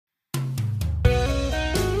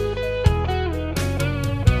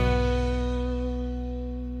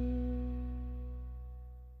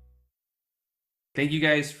Thank you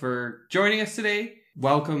guys for joining us today.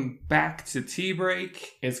 Welcome back to Tea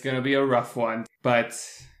Break. It's going to be a rough one, but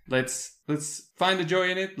let's find the joy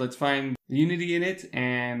in it. Let's find unity in it.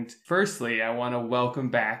 And firstly, I want to welcome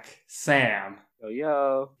back Sam.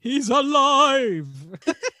 Yo. He's alive!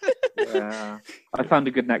 Yeah. I found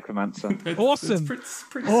a good necromancer. Awesome. That's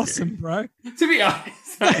pretty Awesome, scary. bro. To be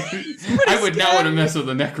honest, I would not want to mess with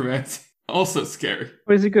the necromancer. Also scary.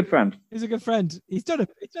 But he's a good friend. He's a good friend. He's done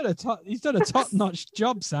a top-notch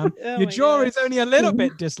job, Sam. Oh Your my jaw God. is only a little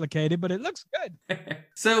bit dislocated, but it looks good.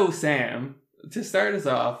 So, Sam, to start us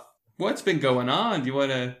off, what's been going on? Do you want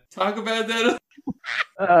to talk about that?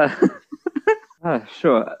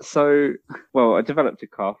 Sure. So, I developed a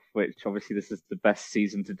cough, which obviously this is the best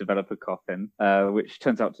season to develop a cough in, which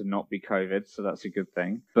turns out to not be COVID, so that's a good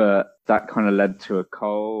thing. But that kind of led to a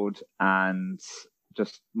cold, and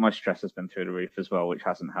just my stress has been through the roof as well, which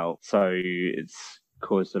hasn't helped. So it's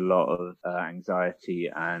caused a lot of anxiety,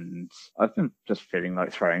 and I've been just feeling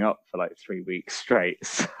like throwing up for like 3 weeks straight.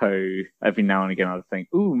 So every now and again I think,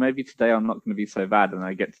 ooh, maybe today I'm not going to be so bad, and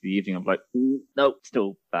I get to the evening, I'm like, ooh, nope,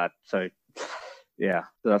 still bad. So yeah,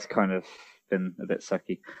 so that's kind of been a bit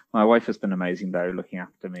sucky. My wife has been amazing though, looking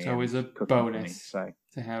after me. It's always a cooking for me, bonus so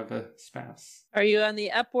to have a spouse. Are you on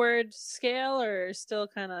the upward scale or still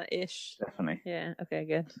kind of ish? definitely. Yeah. Okay.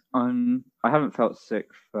 Good. I haven't felt sick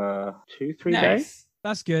for 2-3 days, Nice.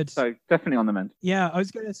 That's good. so definitely on the mend. Yeah, I was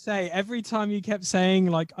going to say, every time you kept saying,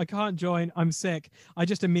 like, I can't join, I'm sick, I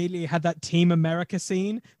just immediately had that Team America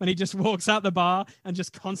scene when he just walks out the bar and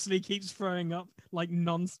just constantly keeps throwing up, like,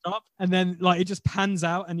 nonstop. And then, like, it just pans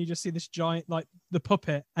out and you just see this giant, like, the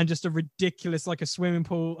puppet and just a ridiculous, like, a swimming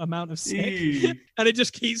pool amount of sick. Eee. And it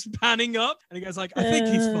just keeps panning up. And he goes, like, I think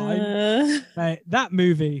he's fine. Mate, that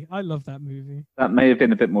movie, I love that movie. That may have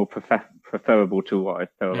been a bit more preferable to what I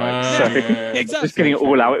feel like. So Yeah. Exactly. just getting it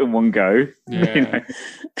all out in one go, Yeah. you know,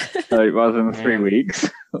 so rather than Yeah. 3 weeks.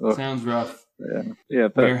 Sounds rough. Yeah,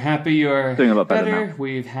 but We're happy you're doing a lot better now.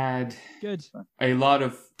 We've had Good. a lot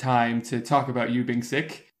of time to talk about you being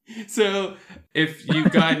sick. So if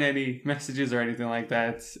you've gotten any messages or anything like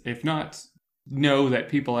that, if not, know that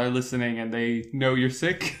people are listening and they know you're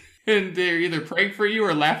sick. And they're either praying for you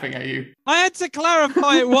or laughing at you. I had to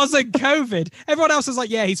clarify it wasn't COVID. Everyone else was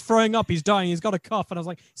like, yeah, he's throwing up, he's dying, he's got a cough. And I was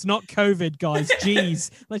like, it's not COVID, guys.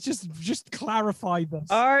 Jeez. Let's just clarify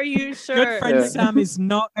this. Are you sure? Good friend Yeah. Sam is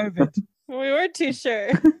not COVID. We weren't too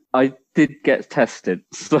sure. I did get tested,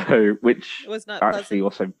 so which It was not actually pleasant.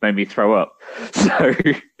 also made me throw up. So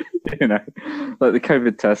you know, like the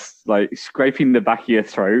COVID test, like scraping the back of your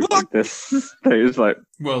throat like this. It was like,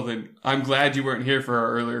 Well, then, I'm glad you weren't here for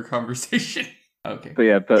our earlier conversation. Okay. but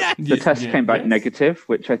yeah, but Yes. the test Yeah, came back yes. negative,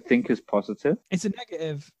 which I think is positive. It's a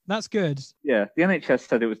negative. That's good. Yeah, the NHS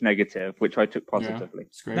said it was negative, which I took Yeah, positively.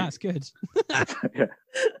 it's great. That's good. Yeah.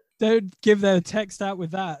 Don't give their text out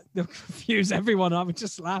with that. They'll confuse everyone. I would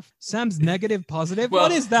just laugh. Sam's negative, positive. Well,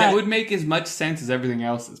 What is that? That would make as much sense as everything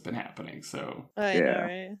else that's been happening. So I know, Yeah.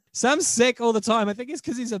 right? Sam's sick all the time. I think it's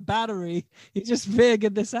because he's a battery. He just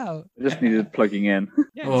figured this out. I just needed plugging in.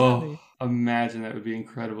 Yeah, exactly. imagine that would be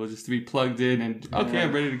incredible just to be plugged in and okay,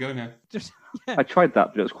 I'm ready to go now. Just, yeah. I tried that,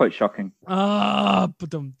 but it was quite shocking. But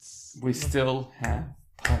We still have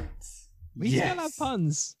puns. we still have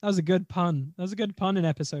puns. That was a good pun. That was a good pun in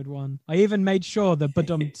episode 1. I even made sure the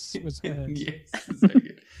badumts was heard. Yes,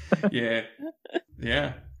 very good.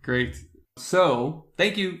 Yeah, great. So,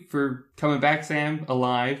 thank you for coming back, Sam,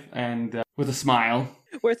 alive and with a smile.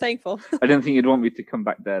 We're thankful. I didn't think you'd want me to come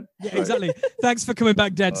back dead. Yeah, so- exactly. Thanks for coming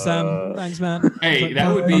back dead, Sam. Thanks, man. Hey, Like,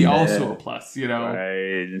 that would be Yeah. also a plus, you know.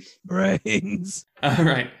 Right. brains. All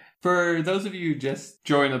right. For those of you who just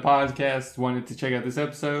joined the podcast, wanted to check out this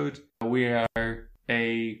episode, we are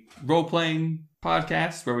a role-playing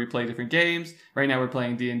podcast where we play different games. Right now we're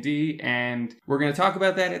playing D&D, and we're going to talk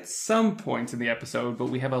about that at some point in the episode, but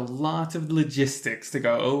we have a lot of logistics to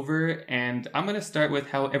go over, and I'm going to start with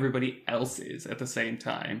how everybody else is at the same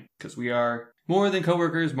time, because we are more than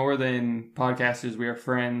coworkers, more than podcasters, we are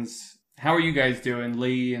friends. How are you guys doing,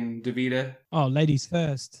 Lee and Davida? Oh, ladies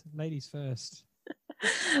first. Ladies first.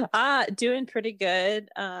 Doing pretty good.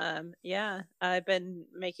 Yeah, I've been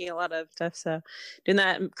making a lot of stuff, so doing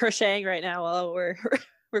that, crocheting right now while we're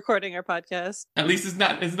recording our podcast. At least it's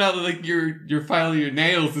not like you're filing your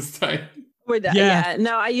nails this time. Yeah.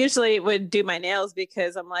 No, I usually would do my nails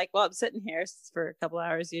because I'm like, well, I'm sitting here for a couple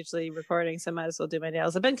hours usually recording, so I might as well do my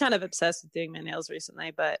nails. I've been kind of obsessed with doing my nails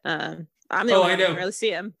recently, but I'm the only one who can really see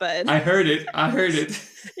them. But I heard it.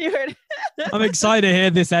 you heard it. I'm excited to hear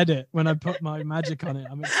this edit when I put my magic on it.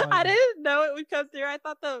 I'm excited. I didn't know it would come through. I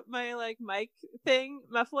thought that my like mic thing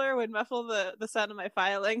muffler would muffle the sound of my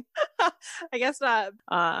filing. I guess not.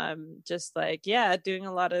 Just like, doing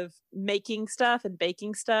a lot of making stuff and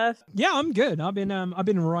baking stuff. Yeah, I'm good. I've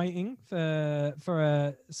been writing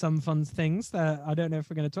for some fun things that I don't know if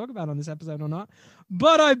we're going to talk about on this episode or not,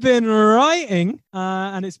 but I've been writing,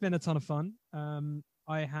 and it's been a ton of fun.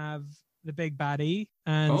 I have the big baddie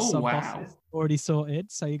and sub bosses already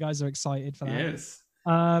sorted, so you guys are excited for that. Yes.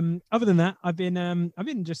 Other than that, I've been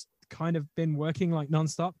just kind of been working like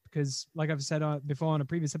nonstop because, like I've said before on a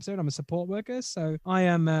previous episode, I'm a support worker, so I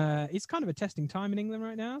am. It's kind of a testing time in England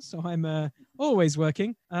right now, so I'm always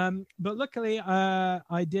working. But luckily,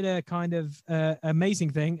 I did a kind of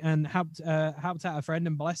amazing thing and helped out a friend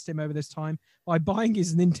and blessed him over this time by buying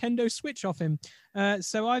his Nintendo Switch off him.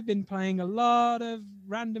 So I've been playing a lot of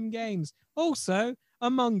random games. Also,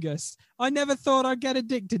 Among Us. I never thought I'd get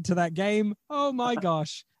addicted to that game. Oh my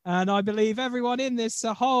gosh. And I believe everyone in this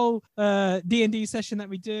whole D&D session that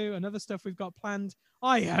we do and other stuff we've got planned,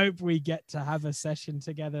 I hope we get to have a session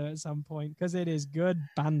together at some point because it is good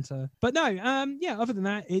banter. But no, other than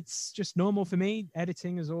that, it's just normal for me.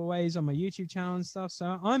 Editing as always on my YouTube channel and stuff.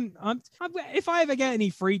 So I'm if I ever get any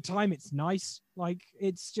free time, it's nice. Like,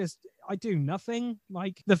 it's just, I do nothing.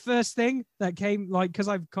 Like, the first thing that came, like, because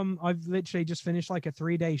I've literally just finished like a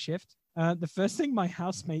 3-day shift. The first thing my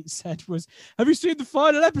housemate said was, "Have you seen the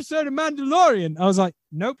final episode of Mandalorian?" I was like,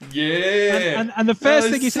 "Nope." Yeah. And the first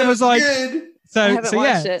thing he said was like, I haven't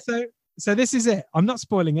watched it. So this is it. I'm not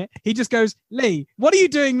spoiling it. He just goes, "Lee, what are you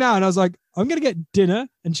doing now?" And I was like, "I'm going to get dinner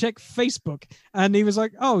and check Facebook." And he was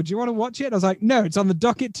like, "Oh, do you want to watch it?" And I was like, "No, it's on the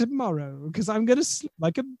docket tomorrow because I'm going to sleep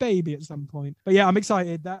like a baby at some point." But yeah, I'm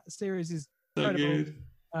excited. That series is incredible. Good.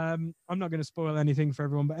 I'm not going to spoil anything for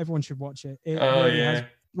everyone, but everyone should watch it. It has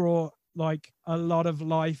brought like a lot of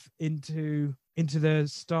life into the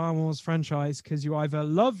Star Wars franchise because you either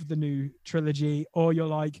love the new trilogy or you're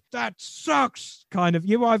like, that sucks, kind of.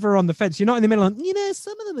 You're either on the fence. You're not in the middle, like,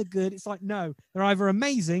 some of them are good. It's like, no, they're either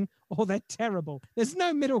amazing or they're terrible. There's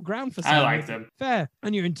no middle ground for some. I like them. Fair.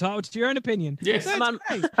 And you're entitled to your own opinion. Yes. So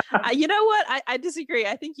you know what? I disagree.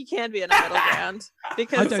 I think you can be in the middle ground.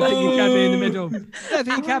 Because I don't think you can be in the middle. I don't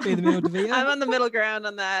think you can be in the middle, Davita. I'm on the middle ground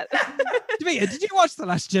on that. Davita, did you watch The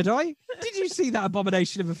Last Jedi? Did you see that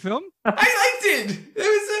abomination of a film? I liked it.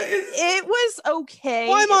 It was okay.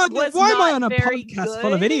 Why am I on a podcast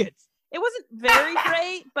full of idiots? It wasn't very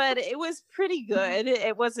great, but it was pretty good.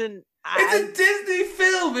 It wasn't. It's a Disney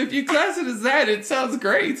film. If you class it as that, it sounds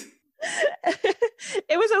great.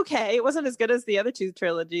 It was okay. It wasn't as good as the other two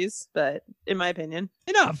trilogies, but in my opinion.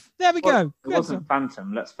 Enough. There we go. It wasn't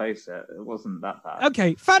Phantom, let's face it. It wasn't that bad.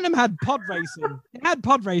 Okay, Phantom had pod racing. It had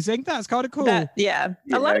pod racing. That's kind of cool. A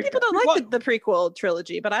lot of people don't like the prequel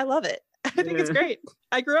trilogy, but I love it. I think it's great.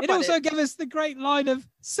 I grew up on it. It also gave us the great line of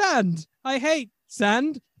sand. I hate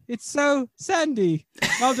sand. It's so sandy.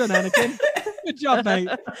 Well done, Anakin. Good job, mate.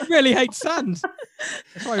 I really hate sand.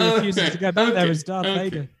 That's why he refuses to go back there as Darth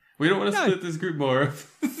Vader. We don't want to split this group more.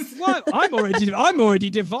 Well, I'm already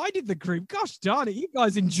divided the group. Gosh darn it, you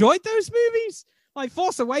guys enjoyed those movies? Like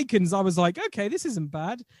Force Awakens, I was like, okay, this isn't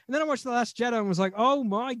bad. And then I watched The Last Jedi and was like, oh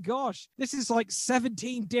my gosh, this is like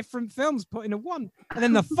 17 different films put into one. And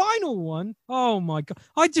then the final one, oh my god,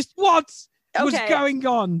 what was going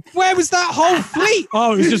on? Where was that whole fleet?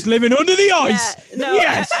 Oh, it was just living under the ice. Yeah, no,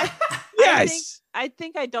 yes, yes. I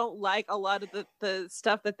think I don't like a lot of the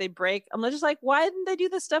stuff that they break. I'm just like, why didn't they do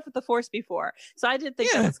this stuff with the Force before? So I did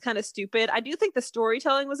think that was kind of stupid. I do think the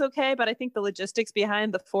storytelling was okay, but I think the logistics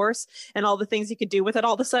behind the Force and all the things you could do with it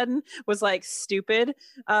all of a sudden was like stupid.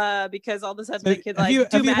 Because all of a sudden they could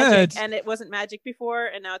do magic, and it wasn't magic before,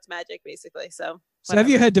 and now it's magic basically. So have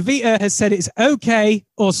you heard Davita has said it's okay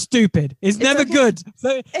or stupid? It's never okay. Good.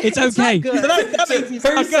 So it's okay. Good. So that means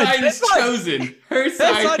her side is chosen. Her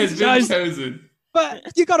side has been chosen. But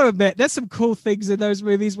you got to admit, there's some cool things in those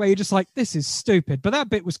movies where you're just like, this is stupid. But that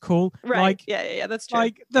bit was cool. Right. Like, yeah, that's true.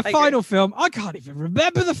 Like the final film, I can't even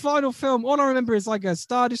remember the final film. All I remember is like a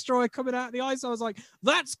Star Destroyer coming out of the ice. I was like,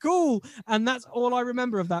 that's cool. And that's all I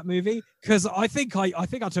remember of that movie. Because I think I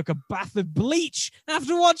took a bath of bleach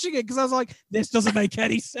after watching it. Because I was like, this doesn't make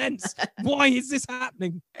any sense. Why is this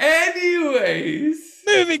happening? Anyways.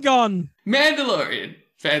 Moving on. Mandalorian.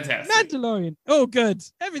 Fantastic. Mandalorian. Oh, good.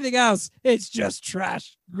 Everything else, it's just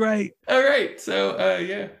trash. Great. All right.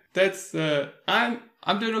 So, that's I'm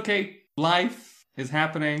doing okay. Life is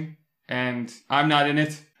happening, and I'm not in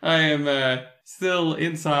it. I am still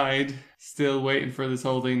inside, still waiting for this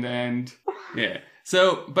whole thing to end. Yeah.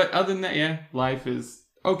 So, but other than that, life is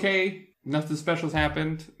okay. Nothing special's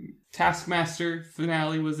happened. Taskmaster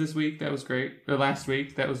finale was this week. That was great. Or last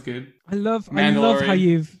week. That was good. I love how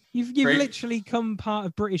you've literally come part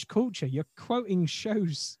of British culture. You're quoting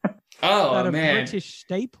shows. Oh, that are man. British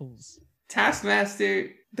staples.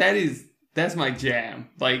 Taskmaster, that's my jam.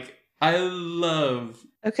 Like, I love.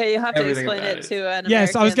 Okay, you have to everything explain about it to an American.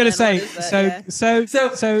 Yes, I was going to say.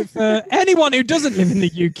 So for anyone who doesn't live in the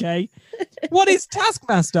UK, what is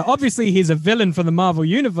Taskmaster? Obviously, he's a villain from the Marvel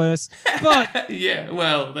universe, but yeah,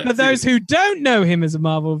 well, for those who don't know him as a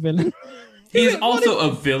Marvel villain, he's also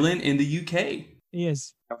a villain in the UK. He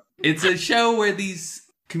is. It's a show where these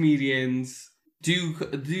comedians do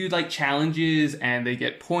like challenges, and they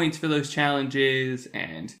get points for those challenges.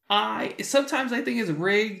 And sometimes I think it's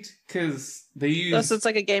rigged because they use. So it's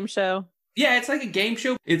like a game show. Yeah, it's like a game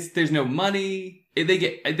show. There's no money.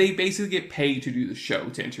 They basically get paid to do the show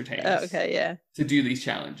to entertain us. Oh, okay, yeah. To do these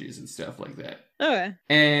challenges and stuff like that. Okay.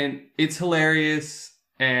 And it's hilarious.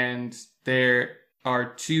 And there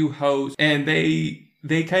are two hosts, and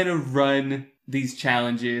they kind of run these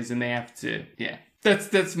challenges, and they have to. Yeah,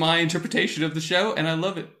 that's my interpretation of the show, and I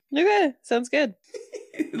love it. Okay, sounds good.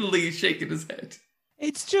 Lee's shaking his head.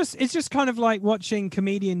 It's just kind of like watching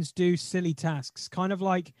comedians do silly tasks. Kind of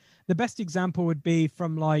like the best example would be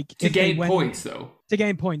from like to gain points, though. To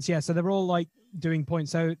gain points, yeah. So they're all like doing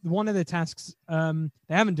points. So one of the tasks, they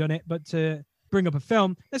haven't done it, but to bring up a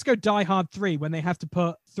film, let's go Die Hard 3, when they have to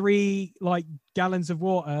put 3 like gallons of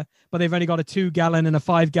water, but they've only got a 2-gallon and a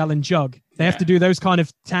 5-gallon jug. They have to do those kind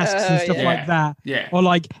of tasks and stuff like that. Yeah. Or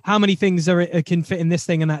like how many things can fit in this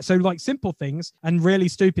thing and that. So like simple things and really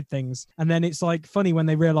stupid things. And then it's like funny when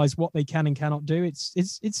they realize what they can and cannot do. It's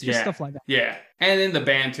just stuff like that. Yeah. And then the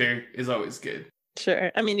banter is always good. Sure.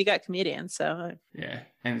 I mean, you got comedians, so. Yeah.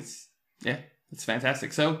 And it's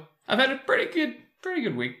fantastic. So I've had a pretty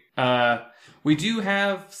good week. We do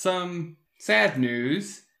have some sad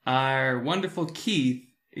news. Our wonderful Keith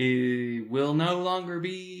will no longer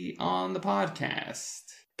be on the podcast.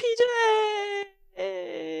 PJ!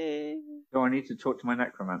 Do I need to talk to my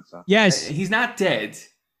necromancer? Yes. He's not dead.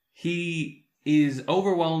 He is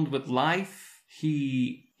overwhelmed with life.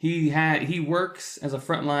 He works as a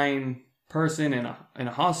frontline person in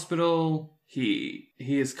a hospital. He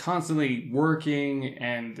is constantly working,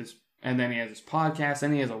 and then he has his podcast,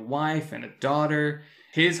 and he has a wife and a daughter.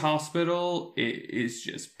 His hospital is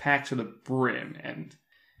just packed to the brim, and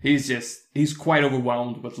he's quite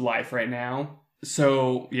overwhelmed with life right now.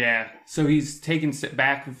 So, yeah. So he's taking a step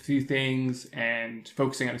back with a few things and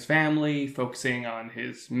focusing on his family, focusing on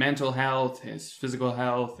his mental health, his physical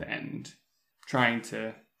health, and trying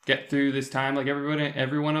to get through this time like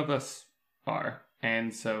every one of us are.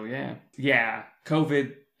 And so, yeah. Yeah,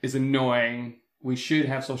 COVID is annoying. We should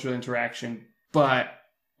have social interaction, but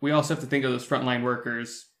we also have to think of those frontline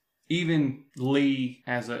workers. Even Lee,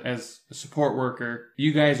 as a support worker,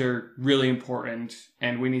 you guys are really important,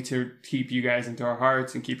 and we need to keep you guys into our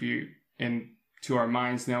hearts and keep you into our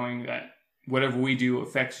minds, knowing that whatever we do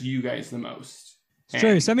affects you guys the most. It's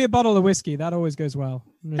true. Send me a bottle of whiskey. That always goes well.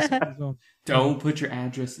 Don't put your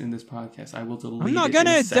address in this podcast. I will delete it. I'm not going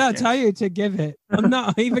to tell you to give it. I'm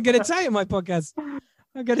not even going to tell you my podcast.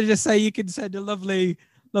 I'm going to just say you can send a lovely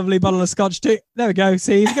bottle of scotch too. There we go.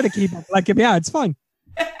 See, he's going to keep up like him. Yeah, it's fine.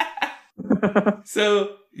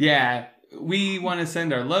 So, yeah, we want to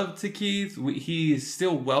send our love to Keith. He is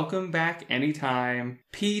still welcome back anytime.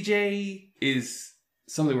 PJ is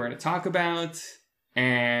something we're going to talk about.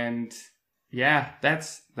 And, yeah,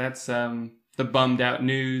 that's the bummed out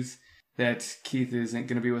news that Keith isn't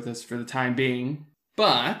going to be with us for the time being.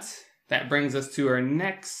 But that brings us to our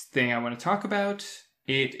next thing I want to talk about.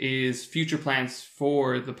 It is future plans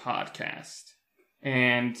for the podcast.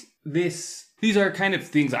 And these are kind of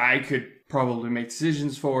things I could probably make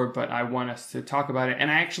decisions for, but I want us to talk about it. And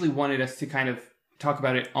I actually wanted us to kind of talk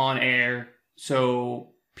about it on air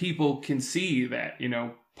so people can see that,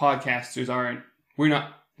 podcasters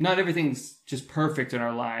not everything's just perfect in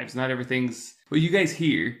our lives. Not everything's what you guys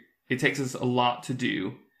hear. It takes us a lot to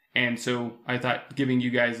do. And so I thought giving you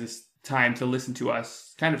guys this time to listen to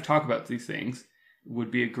us kind of talk about these things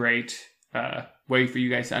would be a great way for you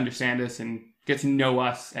guys to understand us and get to know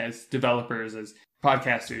us as developers, as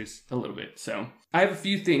podcasters a little bit. So I have a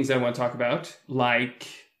few things I want to talk about, like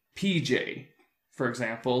PJ, for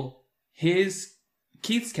example.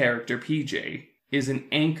 Keith's character, PJ, is an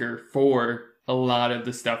anchor for a lot of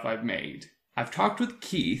the stuff I've made. I've talked with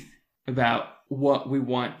Keith about what we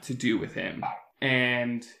want to do with him,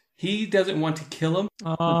 and he doesn't want to kill him.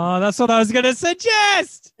 Oh, that's what I was going to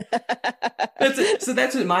suggest! So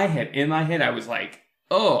that's in my head. In my head, I was like,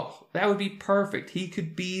 oh, that would be perfect. He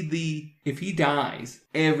could be if he dies,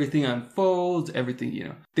 everything unfolds,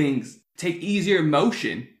 everything, things take easier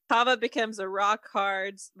motion. Hava becomes a rock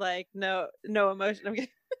hard, like, no emotion.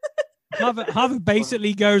 Harvard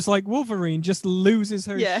basically goes like Wolverine, just loses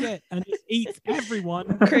her shit and just eats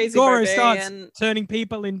everyone. Crazy Goro barbarian. starts turning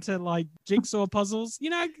people into like jigsaw puzzles. You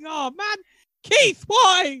know, oh man, Keith,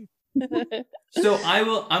 why? So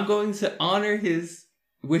I'm going to honor his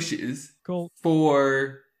wishes. Cool.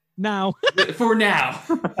 For now.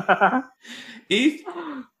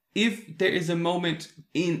 If there is a moment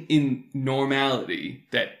in normality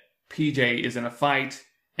that PJ is in a fight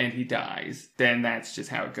and he dies, then that's just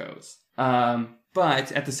how it goes.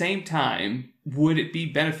 But at the same time, would it be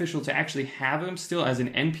beneficial to actually have him still as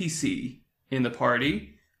an NPC in the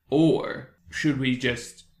party, or should we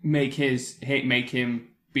just make him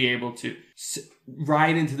be able to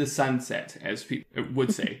ride into the sunset, as people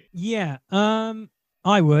would say? Yeah,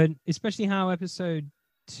 I would, especially how episode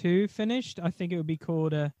 2 finished. I think it would be cool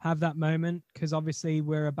to have that moment, because obviously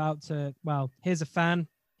we're about to, well, here's a fan,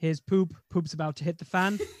 here's Poop's about to hit the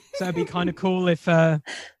fan. So it'd be kind of cool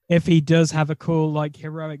if he does have a cool, like,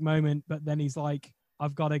 heroic moment, but then he's like,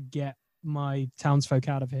 I've got to get my townsfolk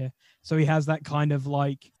out of here. So he has that kind of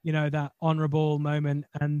like, you know, that honorable moment,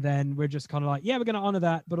 and then we're just kind of like, yeah, we're going to honor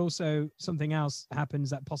that, but also something else happens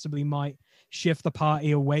that possibly might shift the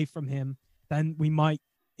party away from him. Then we might,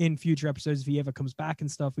 in future episodes, if he ever comes back and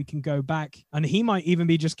stuff, we can go back, and he might even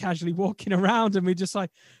be just casually walking around, and we're just like,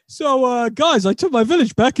 so guys, I took my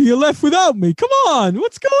village back and you left without me. Come on,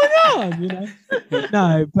 what's going on? You know?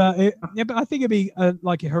 No, but I think it'd be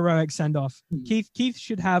like a heroic send off. Keith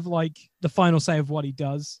should have like the final say of what he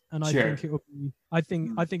does, and I think it would be. I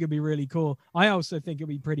think it'd be really cool. I also think it'd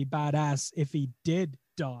be pretty badass if he did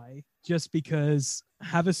die, just because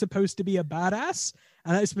Hava's supposed to be a badass,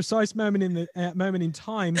 and at this precise moment in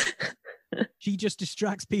time, she just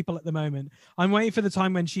distracts people at the moment. I'm waiting for the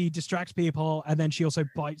time when she distracts people and then she also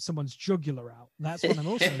bites someone's jugular out. That's what I'm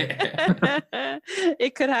also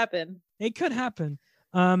It could happen. It could happen.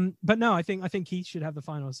 But no, I think Keith should have the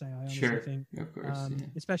final say. I honestly think, of course,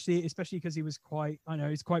 especially because he was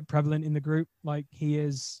he's quite prevalent in the group. Like he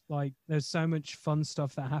is, like there's so much fun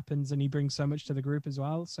stuff that happens, and he brings so much to the group as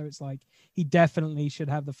well. So it's like he definitely should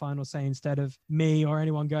have the final say instead of me or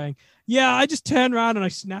anyone going, yeah, I just turn around and I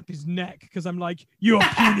snap his neck because I'm like, you're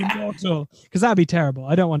puny mortal, because that'd be terrible.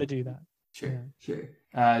 I don't want to do that. Sure.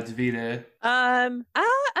 Davida. I'm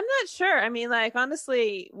not sure. I mean, like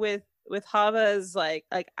honestly, with Hava's like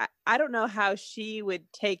I don't know how she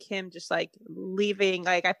would take him just like leaving.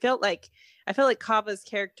 Like I feel like Hava's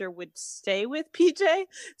character would stay with PJ.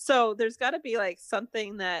 So there's got to be like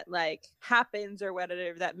something that like happens or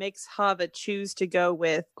whatever that makes Hava choose to go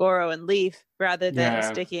with Goro and Leaf rather than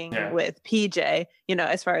sticking with PJ, you know,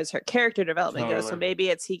 as far as her character development goes. So maybe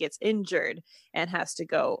it's he gets injured and has to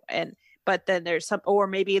go, but then there's some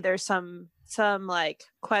like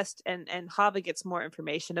quest and Hava gets more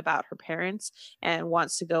information about her parents and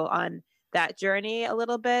wants to go on that journey a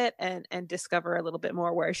little bit and discover a little bit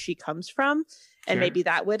more where she comes from. And maybe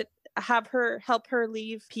that would help her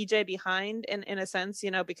leave PJ behind in a sense,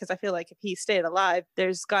 you know, because I feel like if he stayed alive,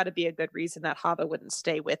 there's got to be a good reason that Hava wouldn't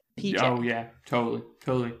stay with PJ. Oh yeah, totally.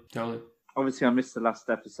 Obviously I missed the last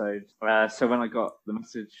episode. So when I got the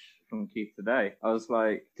message from Keith today, I was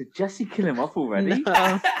like, did Jesse kill him off already?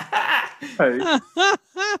 No. So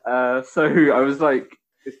I was like,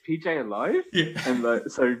 is PJ alive? Yeah. And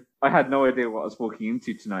so I had no idea what I was walking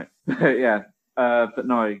into tonight. Yeah. But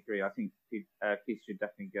no, I agree. I think Keith should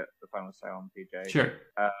definitely get the final say on PJ. Sure.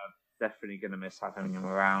 Definitely going to miss having him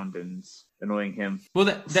around and annoying him. Well,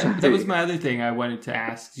 that was my other thing I wanted to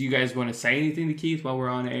ask. Do you guys want to say anything to Keith while we're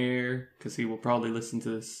on air? Because he will probably listen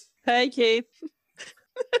to this. Hey, Keith.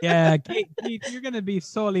 Yeah, Keith, you're going to be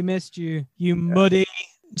sorely missed, you muddy,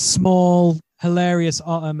 small, hilarious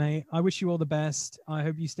otter, mate. I wish you all the best. I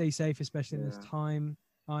hope you stay safe, especially in this time.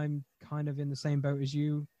 I'm kind of in the same boat as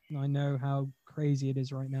you. I know how crazy it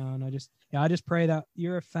is right now, and I just pray that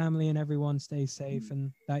your family and everyone stays safe,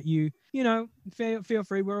 and that you know, feel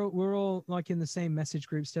free. We're all like in the same message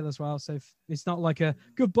group still as well, so if it's not like a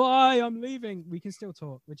goodbye, I'm leaving. We can still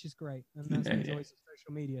talk, which is great, and that's the joys of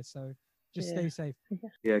social media. So just stay safe.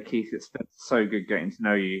 Yeah, Keith, it's been so good getting to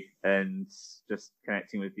know you and just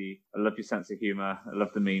connecting with you. I love your sense of humor. I love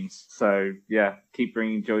the memes. So yeah, keep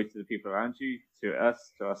bringing joy to the people around you, to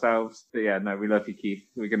us, to ourselves. But yeah, no, we love you, Keith.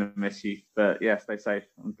 We're going to miss you. But yeah, stay safe.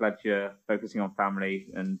 I'm glad you're focusing on family,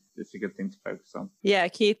 and it's a good thing to focus on. Yeah,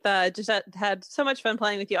 Keith, just had so much fun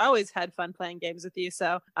playing with you. I always had fun playing games with you.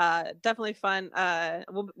 So definitely fun.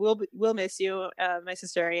 We'll miss you. My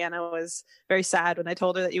sister Ariana was very sad when I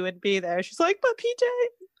told her that you wouldn't be there. She's like, but PJ.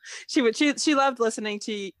 she loved listening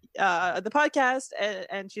to the podcast,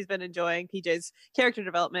 and she's been enjoying PJ's character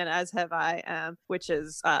development, as have I. Which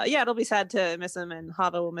is it'll be sad to miss him, and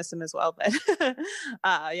Hava will miss him as well. But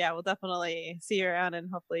we'll definitely see you around and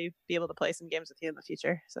hopefully be able to play some games with you in the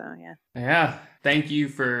future. So yeah. Thank you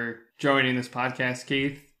for joining this podcast,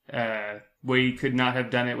 Keith. We could not have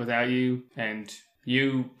done it without you, and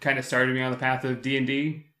you kind of started me on the path of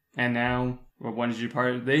D&D, and now wanted you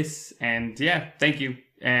part of this, and thank you.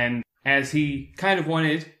 And as he kind of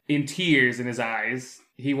wanted, in tears in his eyes,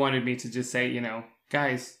 he wanted me to just say,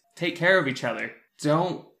 guys, take care of each other.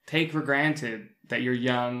 Don't take for granted that you're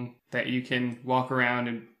young, that you can walk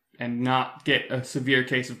around and not get a severe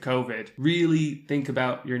case of COVID. Really think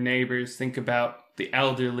about your neighbors, think about the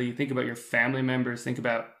elderly, think about your family members, think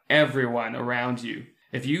about everyone around you.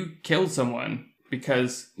 If you killed someone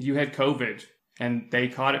because you had COVID and they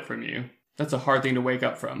caught it from you, that's a hard thing to wake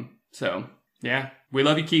up from. So, we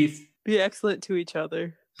love you, Keith. be excellent to each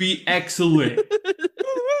other. Be excellent.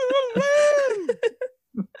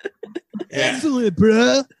 Excellent,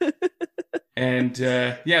 bro. And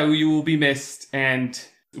you will be missed, and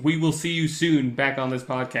we will see you soon back on this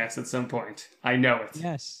podcast at some point. I know it.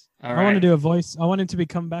 Yes. All I right. want to do a voice. I want him to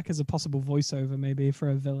come back as a possible voiceover, maybe for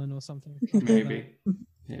a villain or something.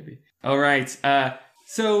 Maybe. All right.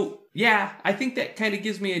 So, I think that kind of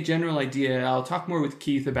gives me a general idea. I'll talk more with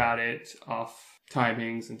Keith about it off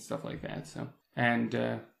timings and stuff like that. So,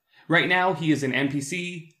 and right now he is an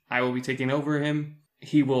NPC. I will be taking over him.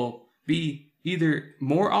 He will be either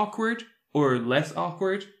more awkward or less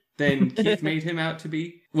awkward than Keith made him out to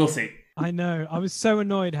be. We'll see. I know. I was so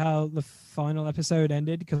annoyed how the final episode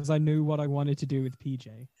ended because I knew what I wanted to do with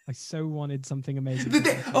PJ. I so wanted something amazing.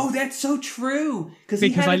 That's so true. Because he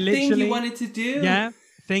had a thing he wanted to do. Yeah.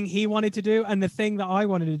 Thing he wanted to do and the thing that I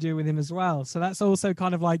wanted to do with him as well. So that's also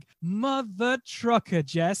kind of like, mother trucker,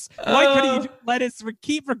 Jess. Why couldn't you let us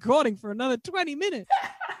keep recording for another 20 minutes?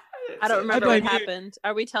 I don't remember what happened.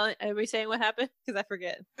 Are we saying what happened? Because I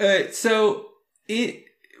forget.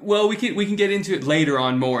 We can get into it later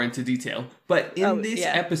on more into detail. But in this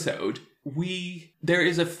episode, there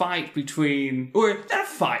is a fight between, or not a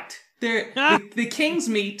fight. The kings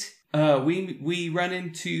meet. We run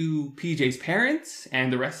into PJ's parents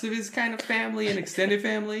and the rest of his kind of family and extended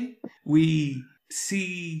family. We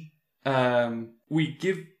see, we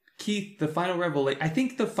give Keith the final revelation. I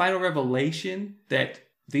think the final revelation that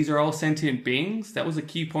these are all sentient beings. That was a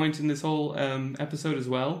key point in this whole episode as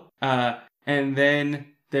well. And then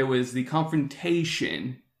there was the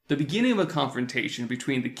confrontation, the beginning of a confrontation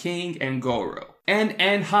between the king and Goro.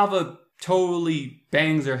 And Hava totally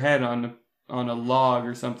bangs her head on a log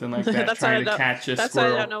or something like that, trying to catch a squirrel. That's why I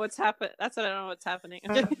don't know what's happening. That's why I don't know what's happening.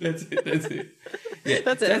 That's it. Yeah,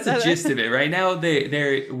 that's the gist of it. Right now,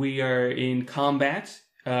 we are in combat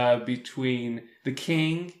between the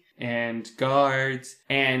king and guards,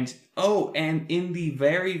 and in the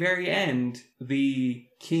very, very end, the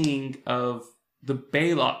king of the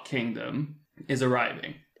Baylock Kingdom is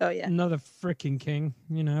arriving. Oh yeah, another freaking king.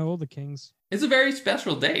 All the kings. It's a very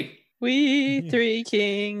special day. We three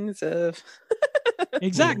kings of...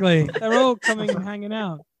 Exactly. They're all coming and hanging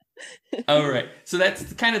out. All right. So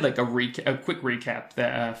that's kind of like a quick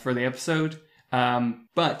recap for the episode.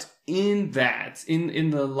 But in that, in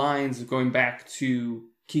the lines of going back to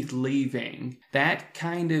Keith leaving, that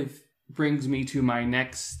kind of brings me to my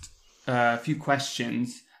next few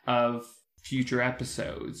questions of future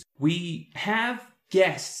episodes. We have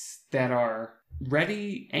guests that are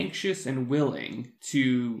ready, anxious, and willing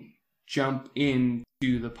to jump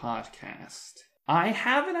into the podcast. I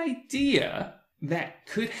have an idea that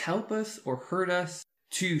could help us or hurt us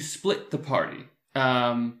to split the party.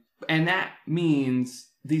 And that means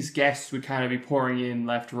these guests would kind of be pouring in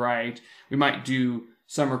left, right. We might do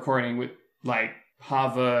some recording with like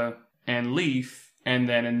Hava and Leaf, and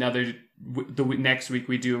then the next week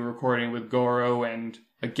we do a recording with Goro and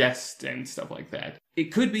a guest and stuff like that.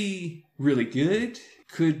 It could be really good,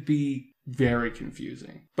 could be very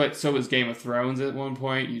confusing. But so is Game of Thrones at one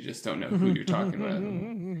point. You just don't know who you're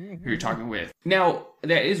talking with. Now,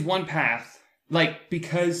 there is one path, like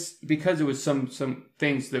because it was some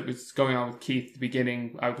things that was going on with Keith at the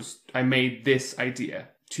beginning, I made this idea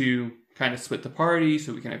to kind of split the party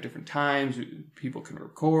so we can have different times, people can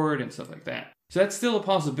record and stuff like that. So that's still a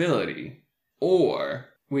possibility. Or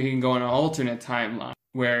we can go on an alternate timeline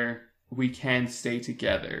where we can stay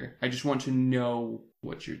together. I just want to know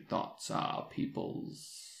what your thoughts are,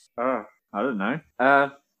 peoples. I don't know.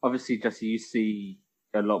 Obviously, Jesse, you see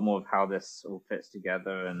a lot more of how this all fits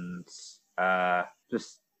together, and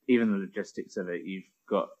just even the logistics of it. You've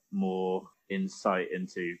got more insight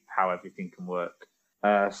into how everything can work.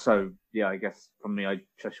 So yeah, I guess from me, I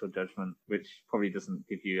trust your judgment, which probably doesn't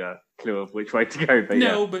give you a clue of which way to go. But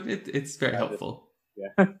no, but it's very helpful.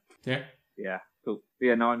 Yeah. Yeah. Yeah. Cool.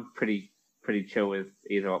 Yeah. No, I'm pretty chill with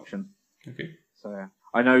either option. Okay. So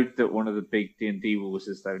I know that one of the big D&D rules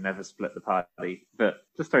is they'll never split the party, but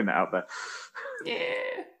just throwing that out there.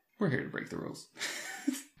 Yeah. We're here to break the rules.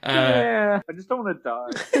 Yeah. I just don't want to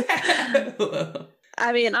die.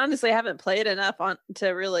 I mean, honestly, I haven't played enough to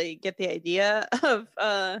really get the idea of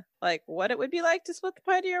like what it would be like to split the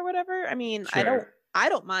party or whatever. I mean, sure. I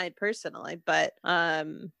don't mind personally, but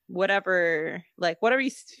whatever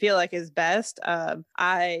you feel like is best,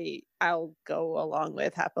 I'll go along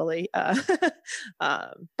with happily.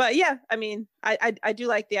 But yeah, I mean, I do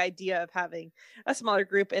like the idea of having a smaller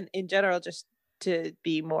group in general, just to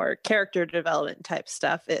be more character development type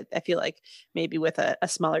stuff. I feel like maybe with a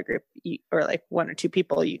smaller group or like one or two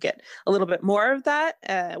people, you get a little bit more of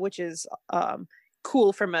that, which is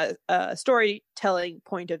cool from a storytelling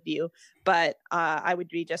point of view. But I would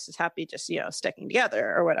be just as happy just sticking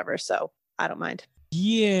together or whatever. So I don't mind.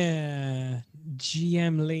 Yeah,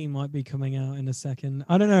 GM Lee might be coming out in a second.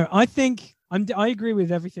 I don't know. I think I agree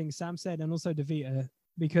with everything Sam said, and also Davita,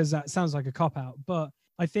 because that sounds like a cop out. But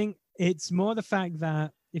I think it's more the fact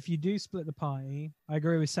that if you do split the party, I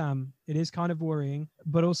agree with Sam, it is kind of worrying,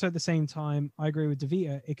 but also at the same time, I agree with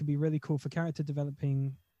Davita, it could be really cool for character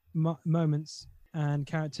developing moments and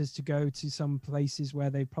characters to go to some places where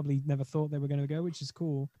they probably never thought they were going to go, which is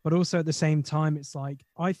cool. But also at the same time, it's like,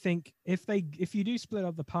 I think if you do split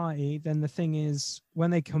up the party, then the thing is,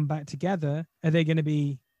 when they come back together, are they going to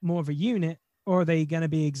be more of a unit? Or are they going to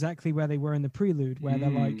be exactly where they were in the prelude, where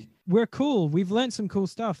they're like, we're cool, we've learned some cool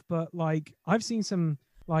stuff, but like, I've seen some,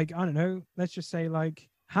 like, I don't know, let's just say like,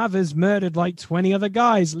 Havers murdered like 20 other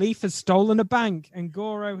guys, Leaf has stolen a bank, and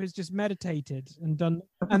Goro has just meditated and done,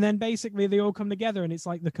 and then basically they all come together and it's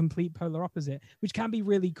like the complete polar opposite, which can be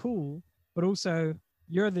really cool, but also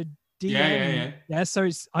you're the DM. Yeah, so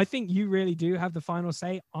I think you really do have the final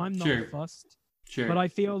say. I'm not fussed. Sure. But I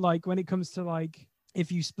feel like when it comes to like,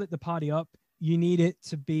 if you split the party up, you need it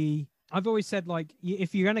to be, I've always said, like,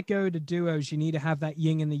 if you're going to go to duos, you need to have that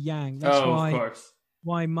yin and the yang. That's of course.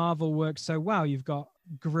 Why Marvel works so well. You've got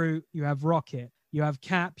Groot, you have Rocket, you have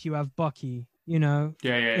Cap, you have Bucky, you know.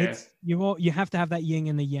 Yeah. You have to have that yin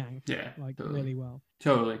and the yang. Yeah. Like, totally. really well.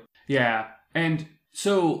 Totally. Yeah. And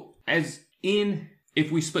so,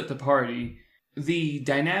 if we split the party, the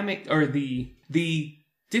dynamic or the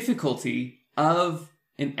difficulty of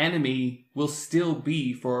an enemy will still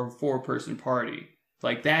be for a 4-person party.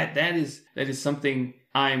 Like that is something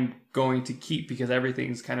I'm going to keep, because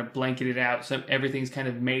everything's kind of blanketed out. So everything's kind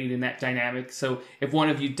of made in that dynamic. So if one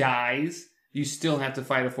of you dies, you still have to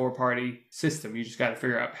fight a 4-party system. You just got to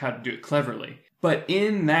figure out how to do it cleverly. But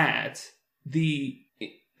in that, the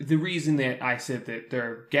reason that I said that there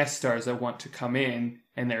are guest stars that want to come in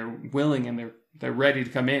and they're willing and they're ready to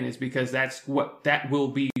come in is because that will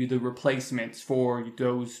be the replacements for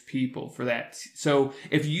those people for that. So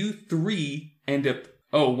if you 3 end up,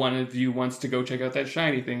 one of you wants to go check out that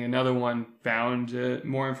shiny thing, another one found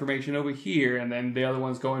more information over here, and then the other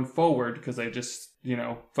one's going forward because they just,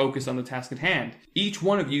 focus on the task at hand. Each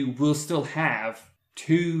one of you will still have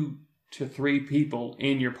 2 to 3 people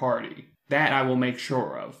in your party. That I will make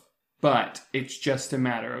sure of. But it's just a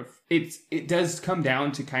matter of, it does come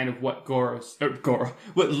down to kind of what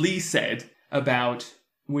what Lee said about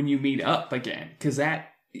when you meet up again.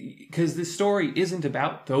 Because the story isn't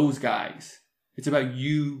about those guys. It's about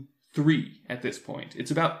you 3 at this point. It's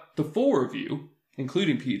about the 4 of you,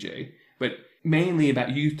 including PJ, but mainly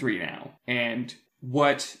about you 3 now. And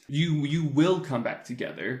what you will come back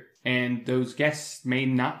together, and those guests may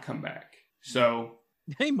not come back. So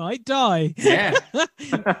they might die. Yeah.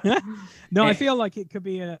 No, I feel like it could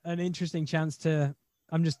be an interesting chance to,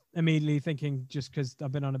 I'm just immediately thinking, just because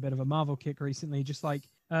I've been on a bit of a Marvel kick recently, just like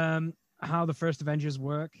how the first Avengers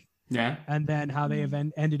work. Yeah. And then how they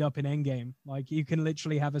ended up in Endgame. Like, you can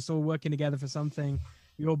literally have us all working together for something.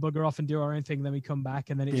 We all bugger off and do our own thing. Then we come back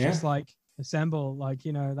and then it's just like assemble, like,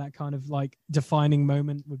 that kind of like defining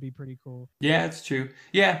moment would be pretty cool. Yeah, it's true.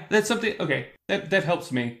 Yeah, that's something. Okay. That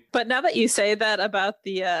helps me. But now that you say that about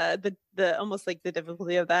the almost like the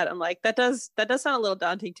difficulty of that, I'm like, that does sound a little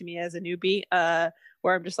daunting to me as a newbie.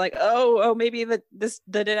 where I'm just like, oh, maybe the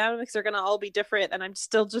dynamics are gonna all be different, and I'm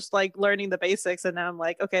still just like learning the basics. And now I'm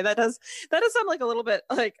like, okay, that does sound like a little bit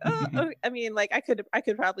like, I mean, like I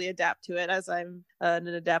could probably adapt to it, as I'm an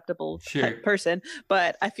adaptable type person,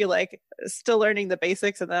 but I feel like still learning the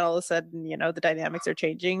basics, and then all of a sudden, the dynamics are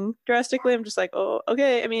changing drastically. I'm just like, oh,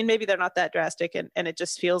 okay. I mean, maybe they're not that drastic, and it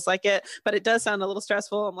just feels like it, but it does sound a little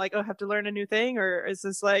stressful. I'm like, oh, I have to learn a new thing, or is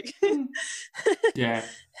this like yeah.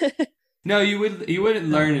 No, you wouldn't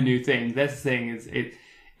learn a new thing. That's the thing, is it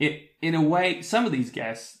in a way, some of these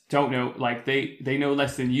guests don't know, like they know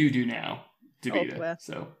less than you do now, Davida.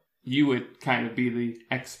 So you would kind of be the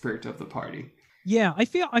expert of the party. Yeah, I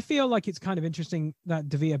feel like it's kind of interesting that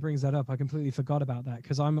Davia brings that up. I completely forgot about that,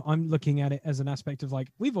 because I'm looking at it as an aspect of like,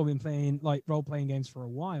 we've all been playing like role-playing games for a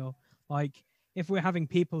while. Like, if we're having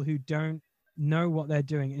people who don't know what they're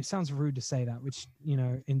doing, it sounds rude to say that, which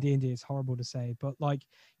in D&D is horrible to say, but like,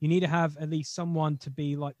 you need to have at least someone to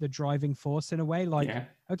be like the driving force in a way, like,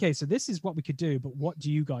 okay, so this is what we could do, but what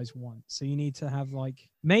do you guys want? So you need to have like,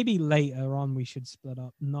 maybe later on we should split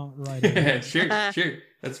up, not right away. Sure,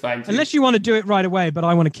 that's fine too. Unless you want to do it right away, but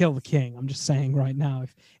I want to kill the king. I'm just saying right now,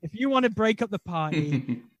 if you want to break up the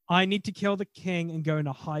party, I need to kill the king and go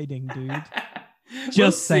into hiding, dude.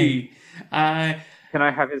 Just saying. Can I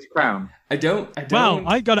have his crown? I don't. Well,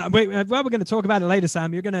 I got to wait. Well, we're going to talk about it later,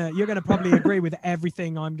 Sam. You're gonna probably agree with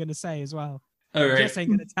everything I'm going to say as well. All right. Just ain't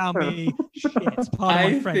going to tell me shit.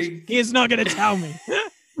 Pardon my French. He is not going to tell me.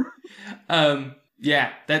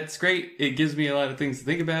 Yeah, that's great. It gives me a lot of things to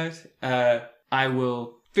think about. I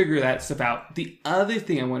will figure that stuff out. The other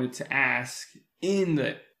thing I wanted to ask,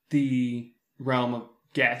 in the realm of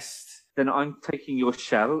guests, then I'm taking your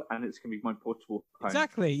shell, and it's going to be my portable home.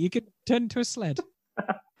 Exactly. You could turn into a sled.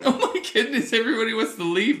 Oh my goodness, everybody wants to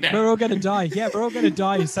leave now. We're all going to die. Yeah, we're all going to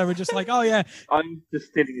die. So we're just like, oh yeah. I'm just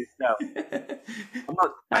stealing his shell. I'm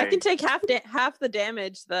not I can take half the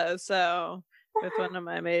damage though, so with one of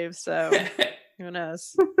my moves, so who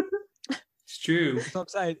knows. It's true. Stop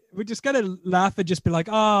saying. We're just going to laugh and just be like,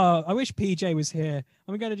 oh, I wish PJ was here.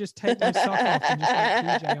 I'm going to just take my sock off and just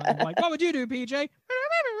like PJ on. I'm like, what would you do, PJ?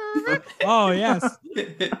 Oh, yes.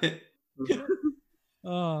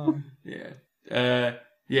 Oh. Yeah.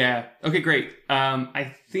 Yeah. Okay, great.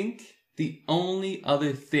 I think the only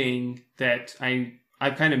other thing that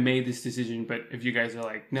I've kind of made this decision, but if you guys are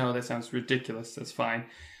like, no, that sounds ridiculous, that's fine.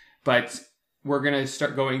 But we're going to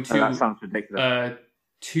start going to that sounds ridiculous.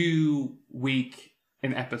 2 week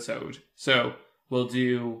an episode. So we'll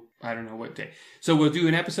do, I don't know what day. So we'll do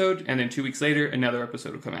an episode, and then 2 weeks later, another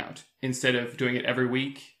episode will come out, instead of doing it every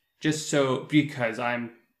week. Just so, because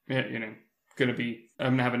I'm going to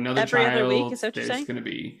have another every child. Other week, is that what you're saying? Going to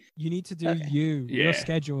be. You need to do your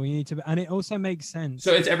schedule. You need to, and it also makes sense.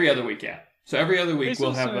 So it's every other week, yeah. So every other week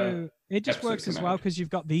we'll have a. It just works as well, because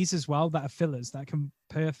you've got these as well that are fillers that can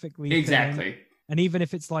perfectly. Exactly. And even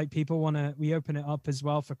if it's like people we open it up as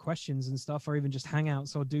well for questions and stuff, or even just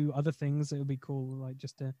hangouts or do other things, it would be cool, like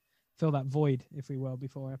just to fill that void, if we will,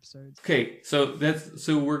 before episodes. Okay, so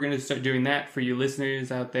we're going to start doing that for you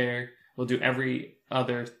listeners out there. We'll do every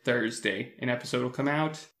other Thursday an episode will come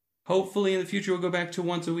out. Hopefully in the future we'll go back to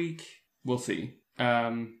once a week. We'll see.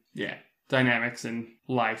 Yeah, dynamics and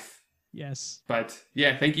life. Yes. But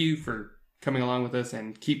yeah, thank you for coming along with us,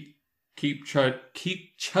 and keep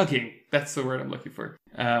chugging. That's the word I'm looking for.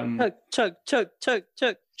 Chug.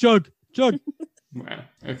 Wow.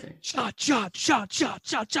 Okay. Shot.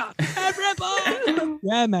 Everybody.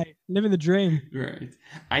 Yeah, mate. Living the dream. Right.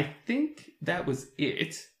 I think that was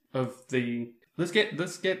it of the. Let's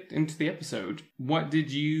get into the episode. What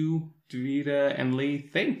did you, Davida and Lee,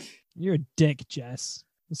 think? You're a dick, Jess.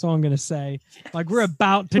 That's all I'm gonna say. Like, we're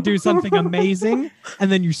about to do something amazing,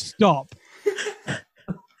 and then you stop.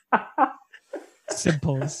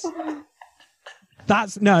 Simples.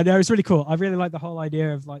 No, it's really cool. I really like the whole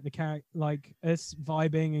idea of like the character, like us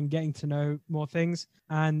vibing and getting to know more things,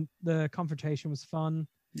 and the confrontation was fun.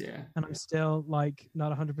 Yeah. And I'm still like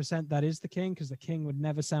not 100% that is the king, because the king would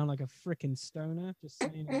never sound like a freaking stoner. Just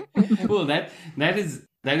saying. Well, that is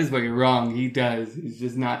where you're wrong. He does. He's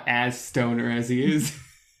just not as stoner as he is.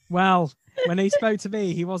 Well, when he spoke to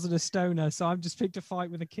me, he wasn't a stoner, so I've just picked a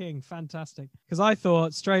fight with a king. Fantastic. Because I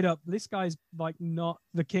thought straight up, this guy's like not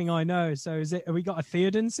the king I know. So have we got a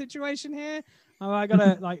Theoden situation here? Oh, I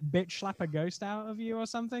gotta like bitch slap a ghost out of you or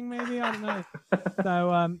something, maybe? I don't know.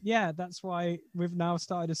 So yeah, that's why we've now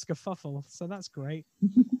started a scuffle. So that's great.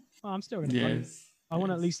 Well, I'm still gonna punch. I want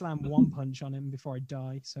to at least land one punch on him before I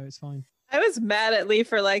die, so it's fine. I was mad at Lee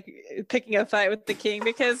for like picking a fight with the king,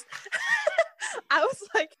 because I was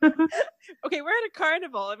like, okay, we're at a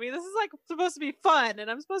carnival. I mean, this is like supposed to be fun, and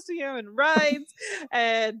I'm supposed to be on rides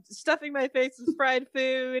and stuffing my face with fried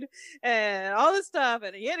food and all this stuff.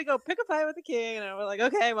 And he had to go pick a fight with the king, and I was like,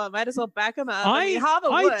 okay, well, I might as well back him up. I mean, Hava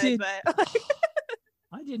would, but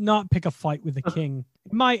I did not pick a fight with the king.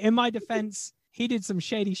 In my defense, he did some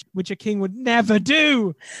shady which a king would never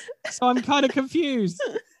do. So I'm kind of confused.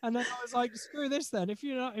 And then I was like, screw this then. If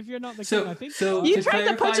you're not the king, I think so. You tried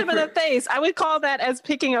to punch him in the face. I would call that as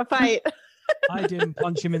picking a fight. I didn't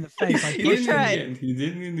punch him in the face. He tried. He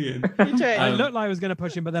didn't in the end. You tried. I looked like I was going to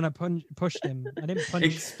push him, but then I pushed him. I didn't punch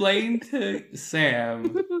him. Explain to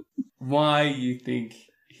Sam why you think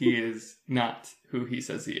he is not who he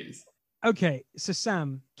says he is. Okay, so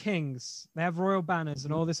Sam, kings, they have royal banners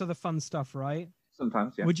and all this other fun stuff, right?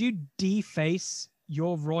 Sometimes, yeah. Would you deface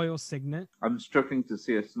your royal signet? I'm struggling to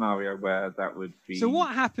see a scenario where that would be. So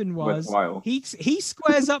what happened was worthwhile. he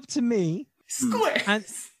squares up to me. Squares. And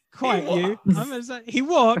quiet you. I'm gonna say, he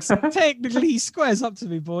walks. Technically, he squares up to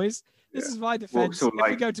me, boys. This is my defense. If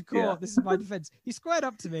we go to court, this is my defense. He squared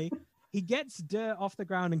up to me. He gets dirt off the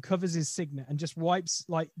ground and covers his signet and just wipes,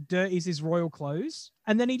 like, dirties his royal clothes.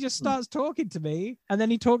 And then he just starts talking to me. And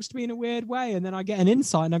then he talks to me in a weird way. And then I get an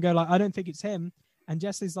insight and I go, like, I don't think it's him. And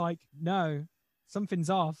Jess is like, no, something's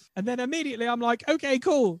off. And then immediately I'm like, okay,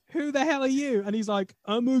 cool. Who the hell are you? And he's like,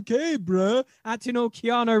 I'm okay, bro. Acting all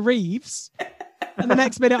Keanu Reeves. And the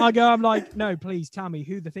next minute I'm like, no, please tell me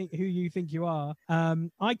who you think you are.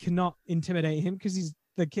 I cannot intimidate him because he's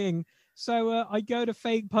the king. So I go to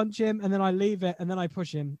fake punch him, and then I leave it, and then I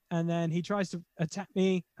push him, and then he tries to attack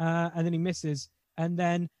me, and then he misses, and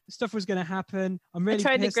then stuff was going to happen. I'm really. I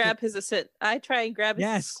tried to grab his assistant. I try and grab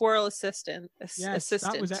his squirrel assistant.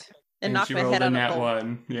 That was it. And knock my head on that the pole.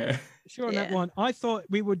 one. Yeah. Sure, on that one. I thought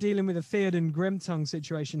we were dealing with a Theoden Grimtongue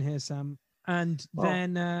situation here, Sam. And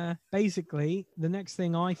then basically the next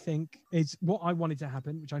thing I think is what I wanted to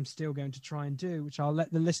happen, which I'm still going to try and do, which I'll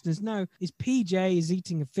let the listeners know, is PJ is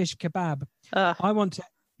eating a fish kebab. I want to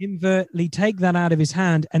invertly take that out of his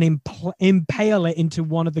hand and impale it into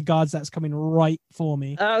one of the guards that's coming right for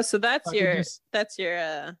me. Oh, so that's your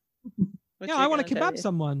yeah, I want to kebab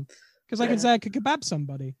someone. Because I can say I could kebab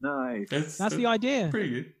somebody. Nice. That's the idea. Pretty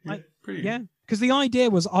good. Yeah, pretty good. Yeah. Because the idea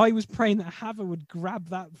was I was praying that Hava would grab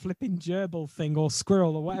that flipping gerbil thing or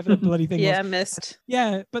squirrel or whatever the bloody thing was. Yeah, missed.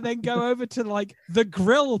 Yeah, but then go over to like the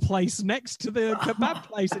grill place next to the kebab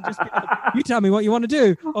place and just be like, you tell me what you want to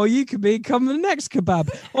do. Or you could become the next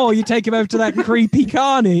kebab. Or you take him over to that creepy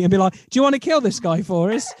carny and be like, do you want to kill this guy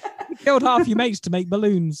for us? You killed half your mates to make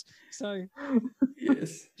balloons. So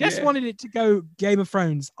just wanted it to go Game of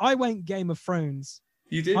Thrones. I went Game of Thrones.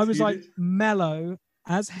 You did? I was mellow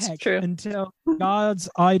as heck until guards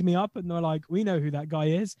eyed me up and they're like, we know who that guy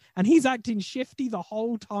is. And he's acting shifty the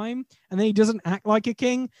whole time. And then he doesn't act like a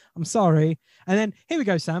king. I'm sorry. And then here we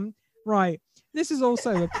go, Sam. Right. This is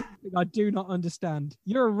also a thing I do not understand.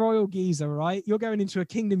 You're a royal geezer, right? You're going into a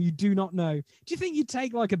kingdom you do not know. Do you think you'd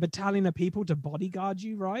take like a battalion of people to bodyguard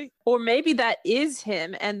you, right? Or maybe that is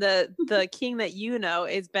him and the king that you know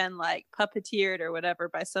has been like puppeteered or whatever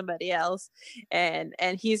by somebody else. And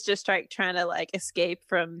he's just trying to like escape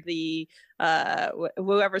from the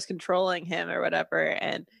whoever's controlling him or whatever.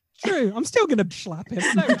 And true. I'm still going to slap him.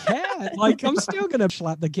 I don't care. Like, I'm still going to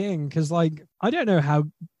slap the king because like, I don't know how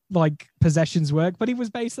like possessions work, but he was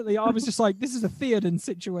basically, I was just like, this is a Theoden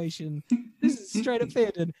situation. This is straight up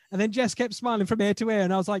Theoden. And then Jess kept smiling from ear to ear.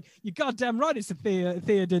 And I was like, you're goddamn right. It's a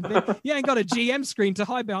Theoden thing. You ain't got a GM screen to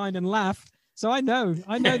hide behind and laugh. So I know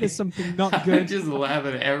there's something not good. Just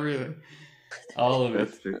laughing at everything. All of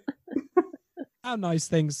it. How nice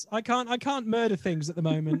things. I can't murder things at the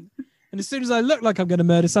moment. And as soon as I look like I'm going to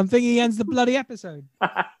murder something, he ends the bloody episode.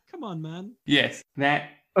 Come on, man. Yes, that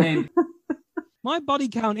and my body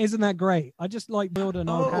count isn't that great. I just like build an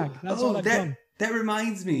old hag. That's all I've done. That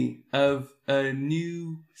reminds me of a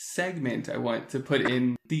new segment I want to put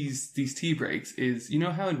in these tea breaks. Is, you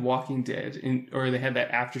know how in Walking Dead, or they had that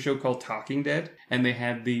after show called Talking Dead, and they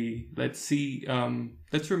had the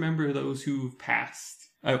let's remember those who've passed.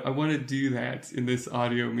 I want to do that in this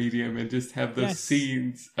audio medium and just have those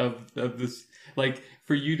scenes of this, like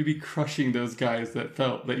for you to be crushing those guys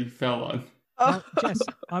that you fell on. Jess,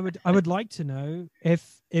 I would like to know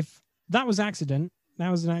if that was an accident,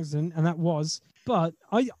 and that was. But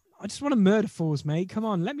I just want to murder fools, mate. Come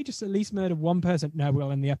on, let me just at least murder one person. No,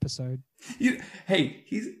 we'll end the episode. Hey,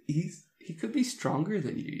 he could be stronger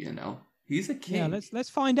than you. You know, he's a king. Yeah,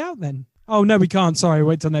 let's find out then. Oh no, we can't. Sorry,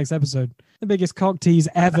 wait till next episode. The biggest cock tease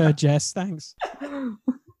ever, Jess. Thanks.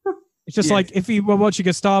 It's just like if you were watching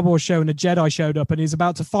a Star Wars show and a Jedi showed up and he's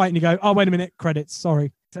about to fight and you go, oh wait a minute, credits.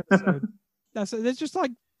 Sorry, episode. There's just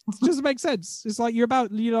like It doesn't make sense. It's like you're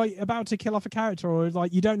about to kill off a character, or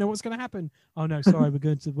like you don't know what's going to happen. Oh no, sorry, we're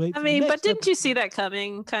going to wait. I mean, but didn't you see that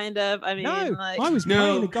coming? Kind of. I mean, no, like, I was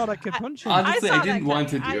playing a god I could punch him. Honestly, I saw didn't that want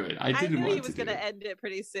to coming. do it. I didn't knew want he was to do gonna it. end it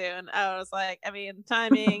pretty soon. I was like, I mean,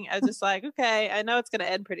 timing. I was just like, okay, I know it's gonna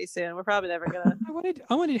end pretty soon. We're probably never gonna.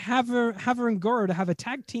 I wanted Haver and Goro to have a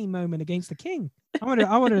tag team moment against the king. I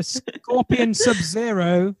wanted a Scorpion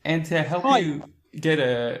Sub-Zero. And to help you get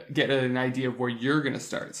an idea of where you're gonna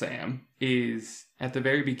start, Sam, is at the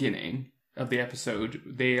very beginning of the episode,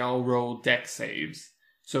 they all roll dex saves.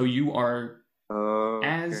 So you are,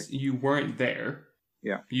 as you weren't there,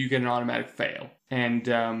 you get an automatic fail. And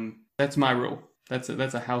that's my rule. That's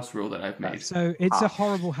a house rule that I've made. So it's a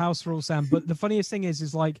horrible house rule, Sam. But the funniest thing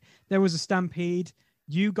is like there was a stampede.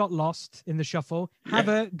 You got lost in the shuffle.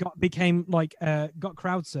 Haver got crowd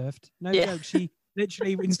surfed. No joke. She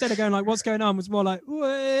literally, instead of going like, "What's going on?" was more like,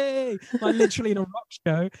 "Way!" Like literally in a rock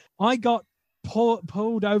show. I got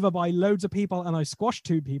pulled over by loads of people, and I squashed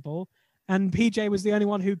 2 people. And PJ was the only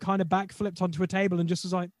one who kind of backflipped onto a table and just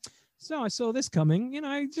was like, "So I saw this coming."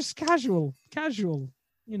 Just casual.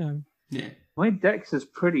 Yeah. My dex is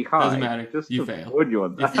pretty high. Doesn't matter. Just you to fail. warn you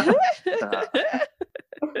on that.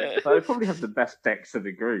 I probably have the best dex of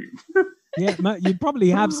the group. Yeah, you probably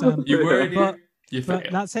have, Sam. You were, but you fail.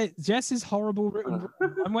 That's it. Jess is horrible.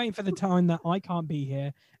 I'm waiting for the time that I can't be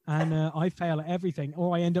here and I fail at everything,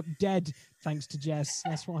 or I end up dead thanks to Jess.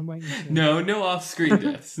 That's what I'm waiting for. No off-screen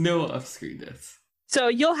deaths. No off-screen deaths. So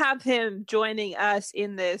you'll have him joining us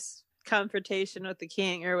in this confrontation with the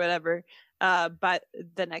king or whatever, but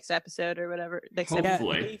the next episode or whatever.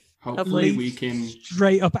 Hopefully we can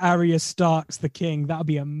straight up Arya Starks the king. That would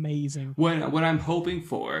be amazing. What I'm hoping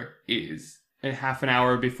for is a half an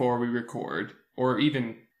hour before we record, or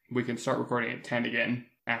even we can start recording at 10 again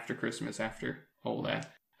after Christmas, after all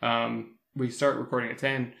that. We start recording at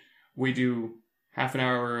 10. We do half an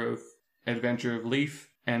hour of Adventure of Leaf,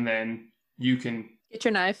 and then you can get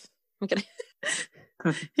your knife. I'm kidding.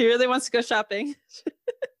 He really wants to go shopping.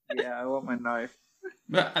 Yeah, I want my knife.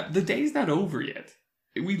 But the day's not over yet.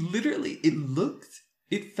 We literally,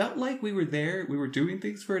 it felt like we were there, we were doing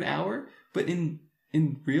things for an hour, but in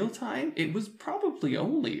real time, it was probably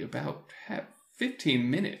only about 15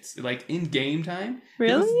 minutes, like in game time.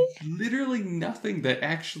 Really? There was literally nothing that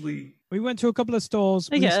actually... We went to a couple of stores.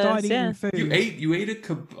 We started eating food. You ate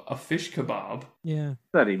a fish kebab. Yeah.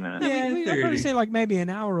 30 minutes. Yeah, I'd probably say like maybe an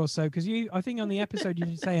hour or so, because I think on the episode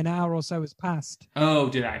you say an hour or so has passed. Oh,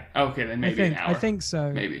 did I? Okay, then maybe an hour. I think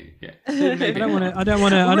so. Maybe, yeah. Maybe I don't want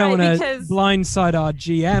to blindside our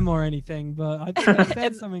GM or anything, but I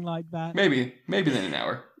said something like that. Maybe then an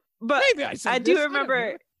hour. But maybe I do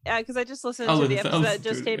remember. Because I just listened to the episode that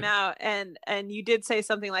just came out, and you did say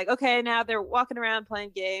something like, "Okay, now they're walking around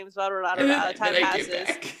playing games, blah blah blah blah." Time passes.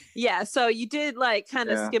 Yeah, so you did like kind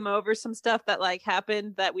of skim over some stuff that like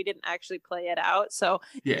happened that we didn't actually play it out. So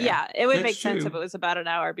yeah it would make sense if it was about an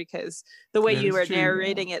hour, because the way you were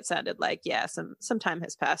narrating it sounded like some time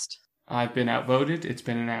has passed. I've been outvoted. It's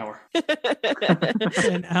been an hour.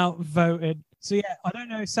 Been outvoted. So yeah, I don't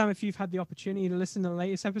know, Sam, if you've had the opportunity to listen to the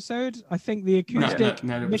latest episode. I think the acoustic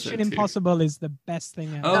Mission Impossible is the best thing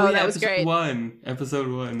ever. Oh, that was great. Episode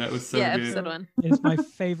 1. That was so good. Episode 1. It's my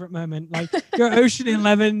favorite moment. Like your Ocean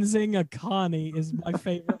 11-ing a Carney is my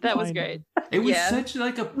favorite. That was great. It was such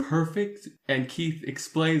like a perfect, and Keith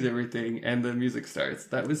explains everything, and the music starts.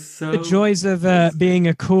 That was so... The joys of being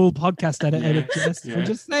a cool podcast editor. I'm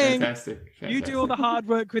just saying. Fantastic. You do all the hard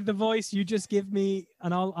work with the voice. You just give me,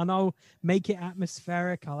 and I'll make it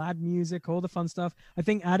atmospheric. I'll add music, all the fun stuff. I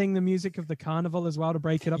think adding the music of the carnival as well to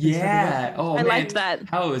break it up. Yeah. Oh, I liked that.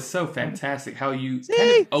 How it was so fantastic. How you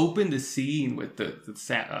kind of opened the scene with the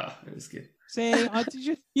sound. It was good. See,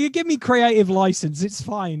 you give me creative license. It's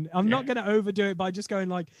fine. I'm not going to overdo it by just going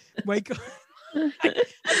like, wake up. I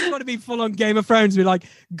just want to be full on Game of Thrones, be like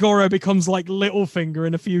Goro becomes like Littlefinger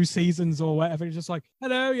in a few seasons or whatever. It's just like,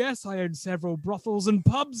 hello, yes, I own several brothels and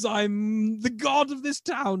pubs. I'm the god of this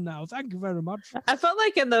town now. Thank you very much. I felt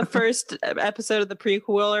like in the first episode of the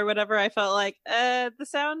prequel or whatever, I felt like the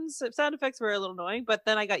sound effects were a little annoying, but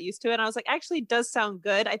then I got used to it and I was like, actually it does sound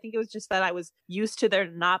good. I think it was just that I was used to there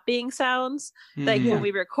not being sounds. Like when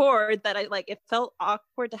we record, that I like it felt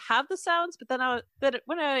awkward to have the sounds, but then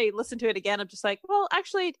when I listened to it again, I'm just like, well,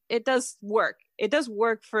 actually it does work. It does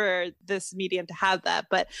work for this medium to have that,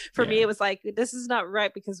 but for me it was like, this is not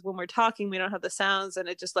right, because when we're talking we don't have the sounds, and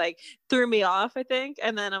it just like threw me off, I think.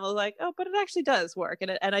 And then I was like, oh, but it actually does work,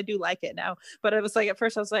 and I do like it now. But it was like, at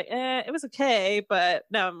first I was like, it was okay, but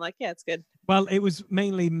now I'm like, yeah, it's good. Well, it was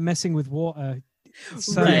mainly messing with water.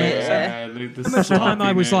 So Right. The how much time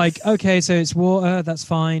I was like, sloppiness. okay, so it's water, that's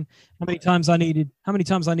fine. How many times I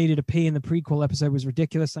needed to pee in the prequel episode was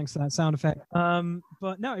ridiculous, thanks to that sound effect.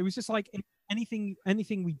 But no, it was just like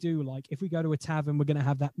anything we do, like if we go to a tavern, we're gonna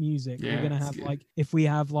have that music. Yeah, We're gonna it's have good. if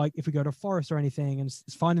we go to a forest or anything, and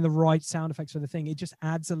it's finding the right sound effects for the thing. It just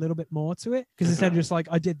adds a little bit more to it because instead of just like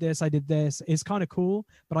I did this, it's kind of cool.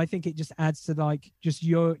 But I think it just adds to like just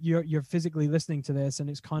you're physically listening to this, and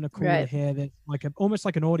it's kind of cool to Right. hear that like almost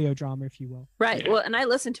like an audio drama, if you will. Right. Yeah. Well, and I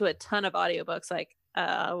listen to a ton of audiobooks, like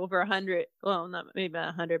over 100, well, not maybe not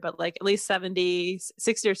 100, but like at least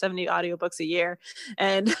 60 or 70 audiobooks a year.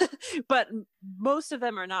 And but most of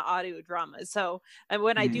them are not audio dramas. So and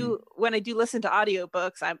when I do listen to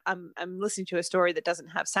audiobooks, I'm listening to a story that doesn't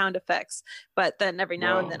have sound effects, but then every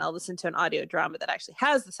now and then I'll listen to an audio drama that actually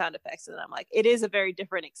has the sound effects, and I'm like, it is a very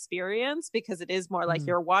different experience because it is more like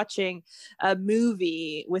you're watching a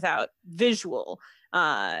movie without visual.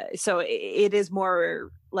 So it is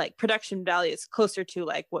more like production value is closer to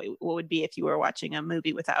like what would be if you were watching a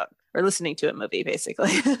movie without or listening to a movie,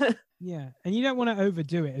 basically. Yeah, and you don't want to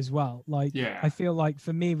overdo it as well. Like, I feel like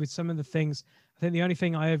for me, with some of the things, I think the only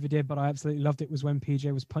thing I overdid, but I absolutely loved it, was when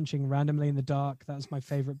PJ was punching randomly in the dark. That was my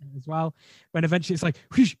favorite bit as well. When eventually it's like,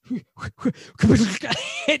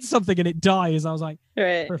 hit something and it dies. I was like,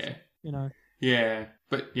 right. Perfect, you know. Yeah,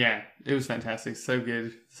 but yeah, it was fantastic. So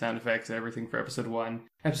good. Sound effects, everything for episode 1.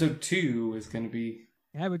 Episode 2 is going to be...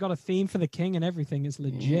 Yeah, we got a theme for the king and everything. It's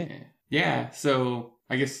legit. Yeah, so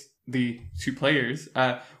I guess the 2 players,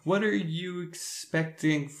 what are you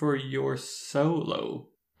expecting for your solo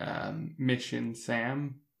mission,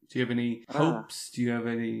 Sam? Do you have any hopes? Do you have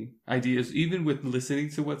any ideas, even with listening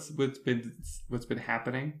to what's been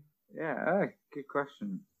happening? Yeah, good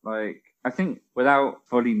question. Like, I think without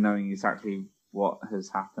fully knowing exactly what has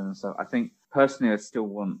happened, so I think personally I still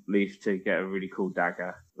want Leaf to get a really cool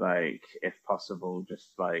dagger, like, if possible.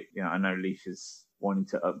 Just like, you know, I know Leaf is wanting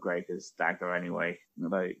to upgrade his dagger anyway.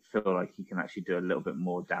 Like, feel like he can actually do a little bit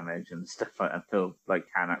more damage and stuff like that. I feel like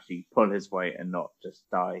can actually pull his weight and not just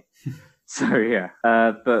die. So yeah,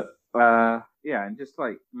 yeah, and just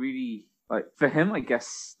like really, like, for him, I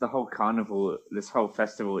guess the whole carnival, this whole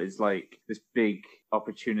festival is like this big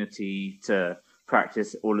opportunity to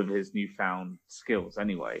practice all of his newfound skills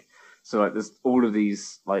anyway. So like there's all of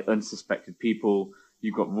these like unsuspected people.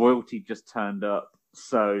 You've got royalty just turned up,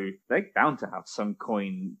 so they're bound to have some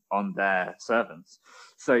coin on their servants.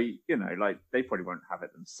 So, you know, like they probably won't have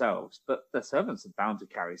it themselves, but their servants are bound to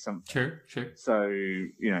carry something. Sure. So,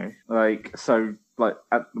 you know, like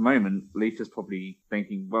at the moment, Leaf is probably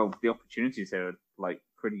thinking, well, the opportunities here are like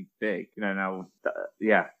pretty big. You know, now,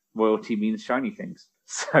 royalty means shiny things.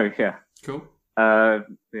 So yeah. Cool.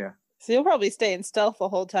 Yeah. So you'll probably stay in stealth the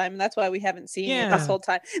whole time, and that's why we haven't seen you this whole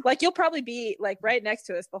time. Like, you'll probably be like right next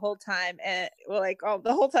to us the whole time, and we're like, oh,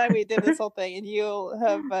 the whole time we did this whole thing, and you'll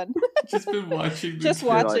have been just been watching,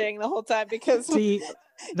 watching the whole time because that's we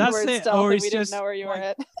were it. stealth Or and we it's didn't just know where you were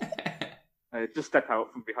at. Just step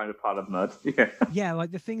out from behind a pile of mud. Yeah. Yeah,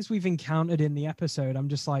 like the things we've encountered in the episode, I'm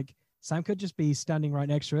just like, Sam could just be standing right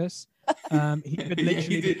next to us. He could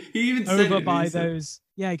literally he even over by those.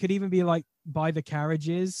 Yeah, he could even be like by the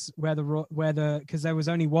carriages where because there was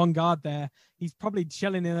only one guard there. He's probably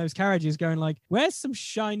chilling in those carriages, going like, "Where's some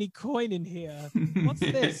shiny coin in here? What's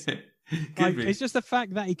this?" Like, it's just the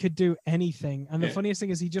fact that he could do anything. And the funniest thing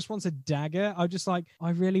is he just wants a dagger. I'm just like, I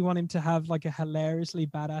really want him to have like a hilariously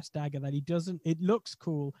badass dagger that he doesn't, it looks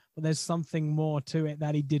cool, but there's something more to it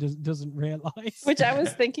that he doesn't realize. Which I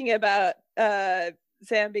was thinking about,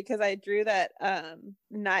 Sam, because I drew that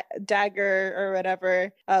dagger or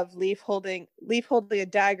whatever of Leaf holding a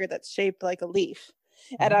dagger that's shaped like a leaf.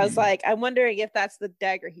 And I was like, I'm wondering if that's the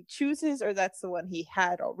dagger he chooses or that's the one he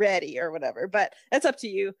had already or whatever. But it's up to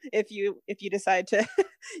you if you decide to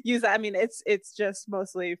use that. I mean, it's just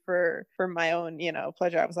mostly for my own, you know,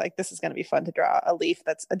 pleasure. I was like, this is going to be fun to draw a leaf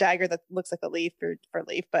that's a dagger that looks like a leaf for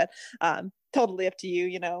Leaf. But totally up to you,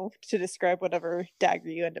 you know, to describe whatever dagger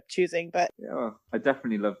you end up choosing. But yeah, well, I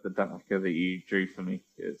definitely love the dagger that you drew for me.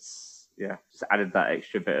 It's just added that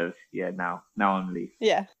extra bit of now I'm Leaf.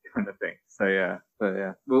 Yeah. Kind of thing. So yeah,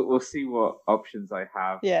 we'll see what options I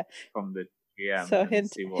have. Yeah. From the GM. So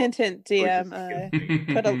hint,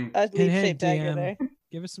 DM. Put a leaf-shaped dagger there.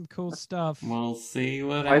 Give us some cool stuff. We'll see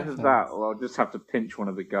what happens. Either that, or I'll just have to pinch one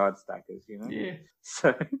of the guards' daggers. You know. Yeah.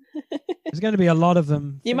 So there's going to be a lot of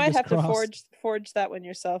them. You might have to forge that one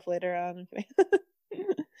yourself later on.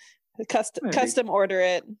 Custom order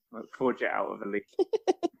it. Like, forge it out of a leaf.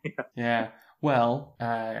 Yeah. Well,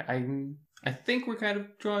 I think we're kind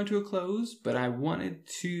of drawing to a close, but I wanted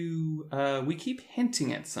to, we keep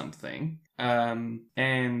hinting at something.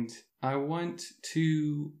 And I want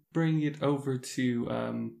to bring it over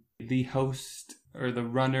to the host or the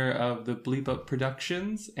runner of the Bleep Up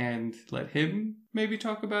Productions and let him maybe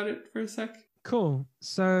talk about it for a sec. Cool.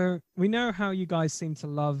 So we know how you guys seem to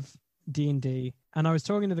love D&D. And I was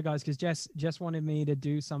talking to the guys because Jess wanted me to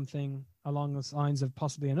do something along the lines of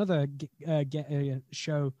possibly another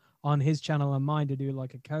show on his channel and mine to do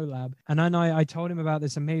like a collab. And then I told him about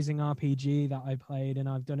this amazing RPG that I played, and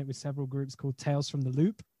I've done it with several groups called Tales from the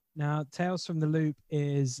Loop. Now, Tales from the Loop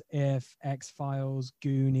is if X-Files,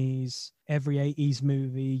 Goonies, every 80s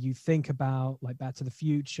movie you think about, like Back to the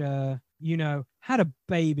Future, had a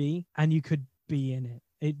baby and you could be in it.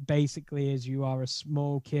 It basically is you are a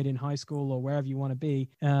small kid in high school or wherever you want to be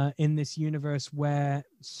in this universe where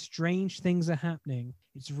strange things are happening.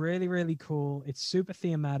 It's really, really cool. It's super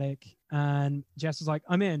thematic. And Jess was like,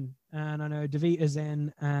 I'm in. And I know Davita's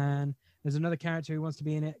in. And there's another character who wants to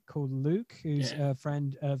be in it called Luke, who's a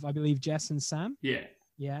friend of, I believe, Jess and Sam. Yeah.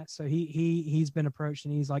 Yeah. So he's been approached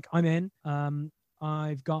and he's like, I'm in.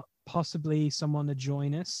 I've got possibly someone to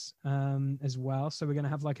join us as well. So we're going to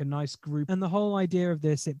have like a nice group. And the whole idea of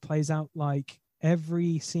this, it plays out like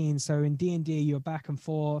every scene. So in D&D, you're back and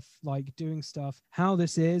forth, like doing stuff. How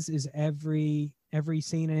this is every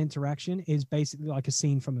scene and interaction is basically like a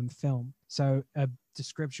scene from a film. So a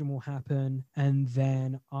description will happen and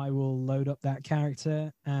then I will load up that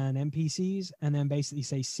character and NPCs and then basically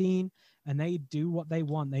say scene, and they do what they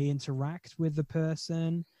want. They interact with the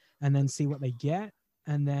person and then see what they get.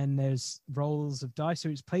 And then there's rolls of dice. So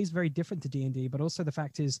it plays very different to D&D, but also the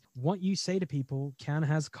fact is what you say to people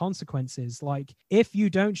has consequences. Like if you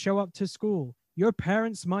don't show up to school, your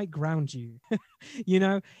parents might ground you.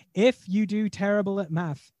 If you do terrible at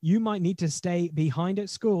math, you might need to stay behind at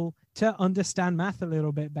school to understand math a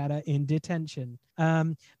little bit better in detention.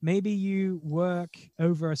 Maybe you work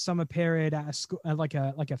over a summer period at a school, like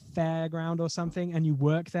a fairground or something, and you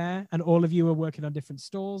work there, and all of you are working on different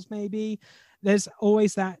stalls. Maybe there's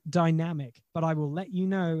always that dynamic. But I will let you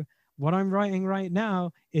know what I'm writing right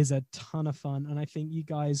now is a ton of fun, and I think you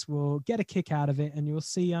guys will get a kick out of it, and you'll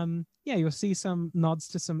see you'll see some nods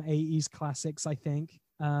to some 80s classics, I think.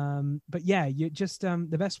 But yeah, you just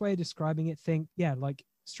the best way of describing it, like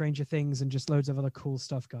Stranger Things and just loads of other cool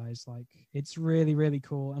stuff, guys. Like it's really, really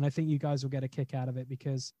cool, and I think you guys will get a kick out of it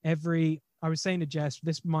because I was saying to Jess,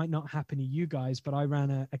 this might not happen to you guys, but I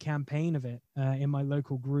ran a campaign of it in my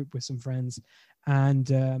local group with some friends.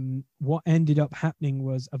 And what ended up happening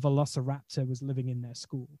was a velociraptor was living in their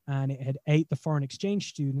school, and it had ate the foreign exchange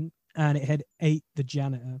student and it had ate the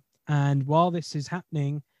janitor. And while this is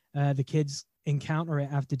happening, the kids encounter it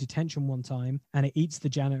after detention one time, and it eats the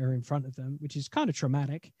janitor in front of them, which is kind of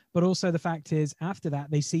traumatic. But also the fact is after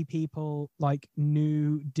that, they see people like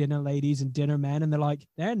new dinner ladies and dinner men, and they're like,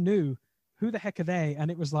 they're new. Who the heck are they? And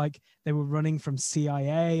it was like they were running from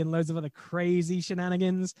CIA and loads of other crazy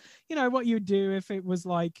shenanigans. What you would do if it was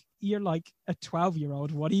like you're like a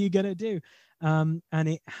 12-year-old. What are you gonna do? And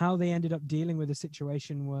how they ended up dealing with the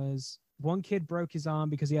situation was one kid broke his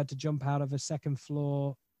arm because he had to jump out of a second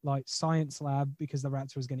floor like science lab because the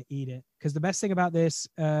raptor was going to eat it. Because the best thing about this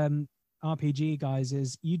RPG, guys,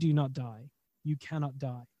 is you do not die. You cannot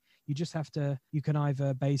die. You just have to, you can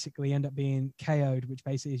either basically end up being KO'd, which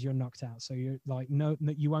basically is you're knocked out. So you're like, no,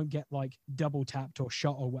 you won't get like double tapped or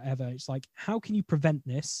shot or whatever. It's like, how can you prevent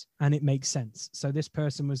this? And it makes sense. So this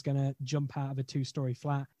person was going to jump out of a 2-story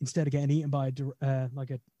flat instead of getting eaten by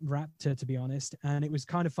like a raptor, to be honest. And it was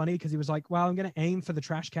kind of funny because he was like, well, I'm going to aim for the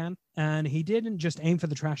trash can. And he didn't just aim for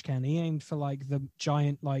the trash can. He aimed for like the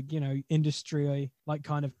giant, like, industry, like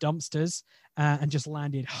kind of dumpsters and just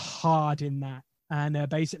landed hard in that. And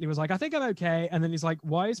basically was like, I think I'm okay. And then he's like,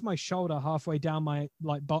 why is my shoulder halfway down my,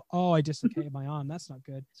 like, I dislocated my arm. That's not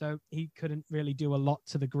good. So he couldn't really do a lot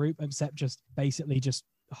to the group except just basically just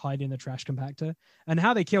hide in the trash compactor. And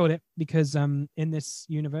how they killed it, because in this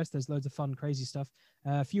universe, there's loads of fun, crazy stuff.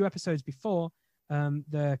 A few episodes before,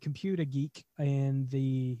 the computer geek in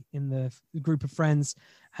the group of friends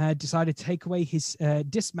had decided to take away his,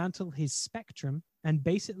 dismantle his Spectrum and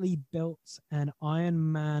basically built an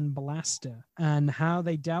Iron Man blaster. And how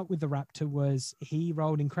they dealt with the raptor was he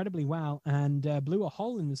rolled incredibly well and blew a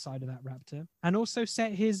hole in the side of that raptor, and also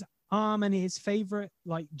set his arm and his favorite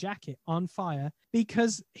like jacket on fire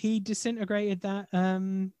because he disintegrated that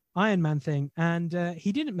Iron Man thing. And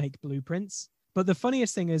he didn't make blueprints. But the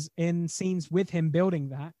funniest thing is in scenes with him building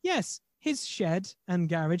that, yes, his shed and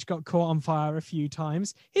garage got caught on fire a few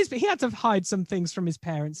times. He had to hide some things from his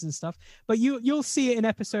parents and stuff. But you'll see it in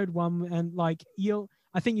episode 1, and like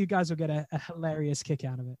I think you guys will get a hilarious kick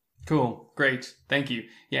out of it. Cool, great, thank you.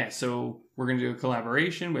 Yeah, so we're gonna do a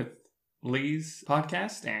collaboration with Lee's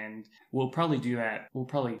podcast, and we'll probably do that. We'll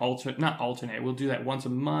probably not alternate. We'll do that once a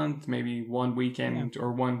month, maybe one weekend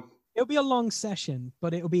or one. It'll be a long session,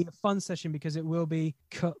 but it'll be a fun session because it will be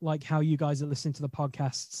cut like how you guys are listening to the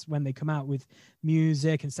podcasts when they come out, with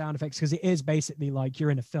music and sound effects, because it is basically like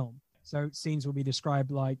you're in a film. So scenes will be described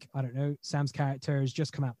like, I don't know, Sam's character has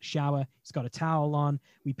just come out the shower. He's got a towel on.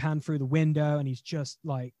 We pan through the window and he's just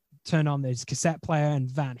like turned on his cassette player and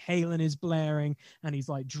Van Halen is blaring and he's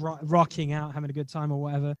like rocking out, having a good time or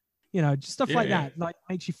whatever. You know, just stuff like that. Like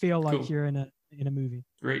makes you feel like you're in a movie.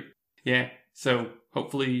 Great. Yeah. So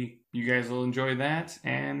hopefully you guys will enjoy that,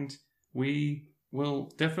 and we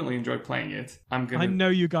will definitely enjoy playing it. I know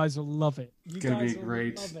you guys will love it. It's gonna be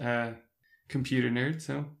great. Computer nerd,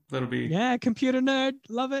 so that'll be computer nerd,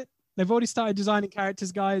 love it. They've already started designing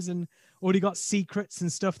characters, guys, and already got secrets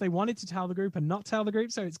and stuff they wanted to tell the group and not tell the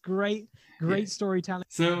group. So it's great storytelling.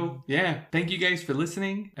 So thank you guys for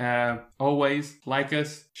listening. Always like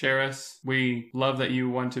us, share us. We love that you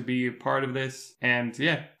want to be a part of this. And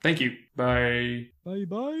thank you. Bye.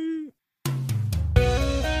 Bye.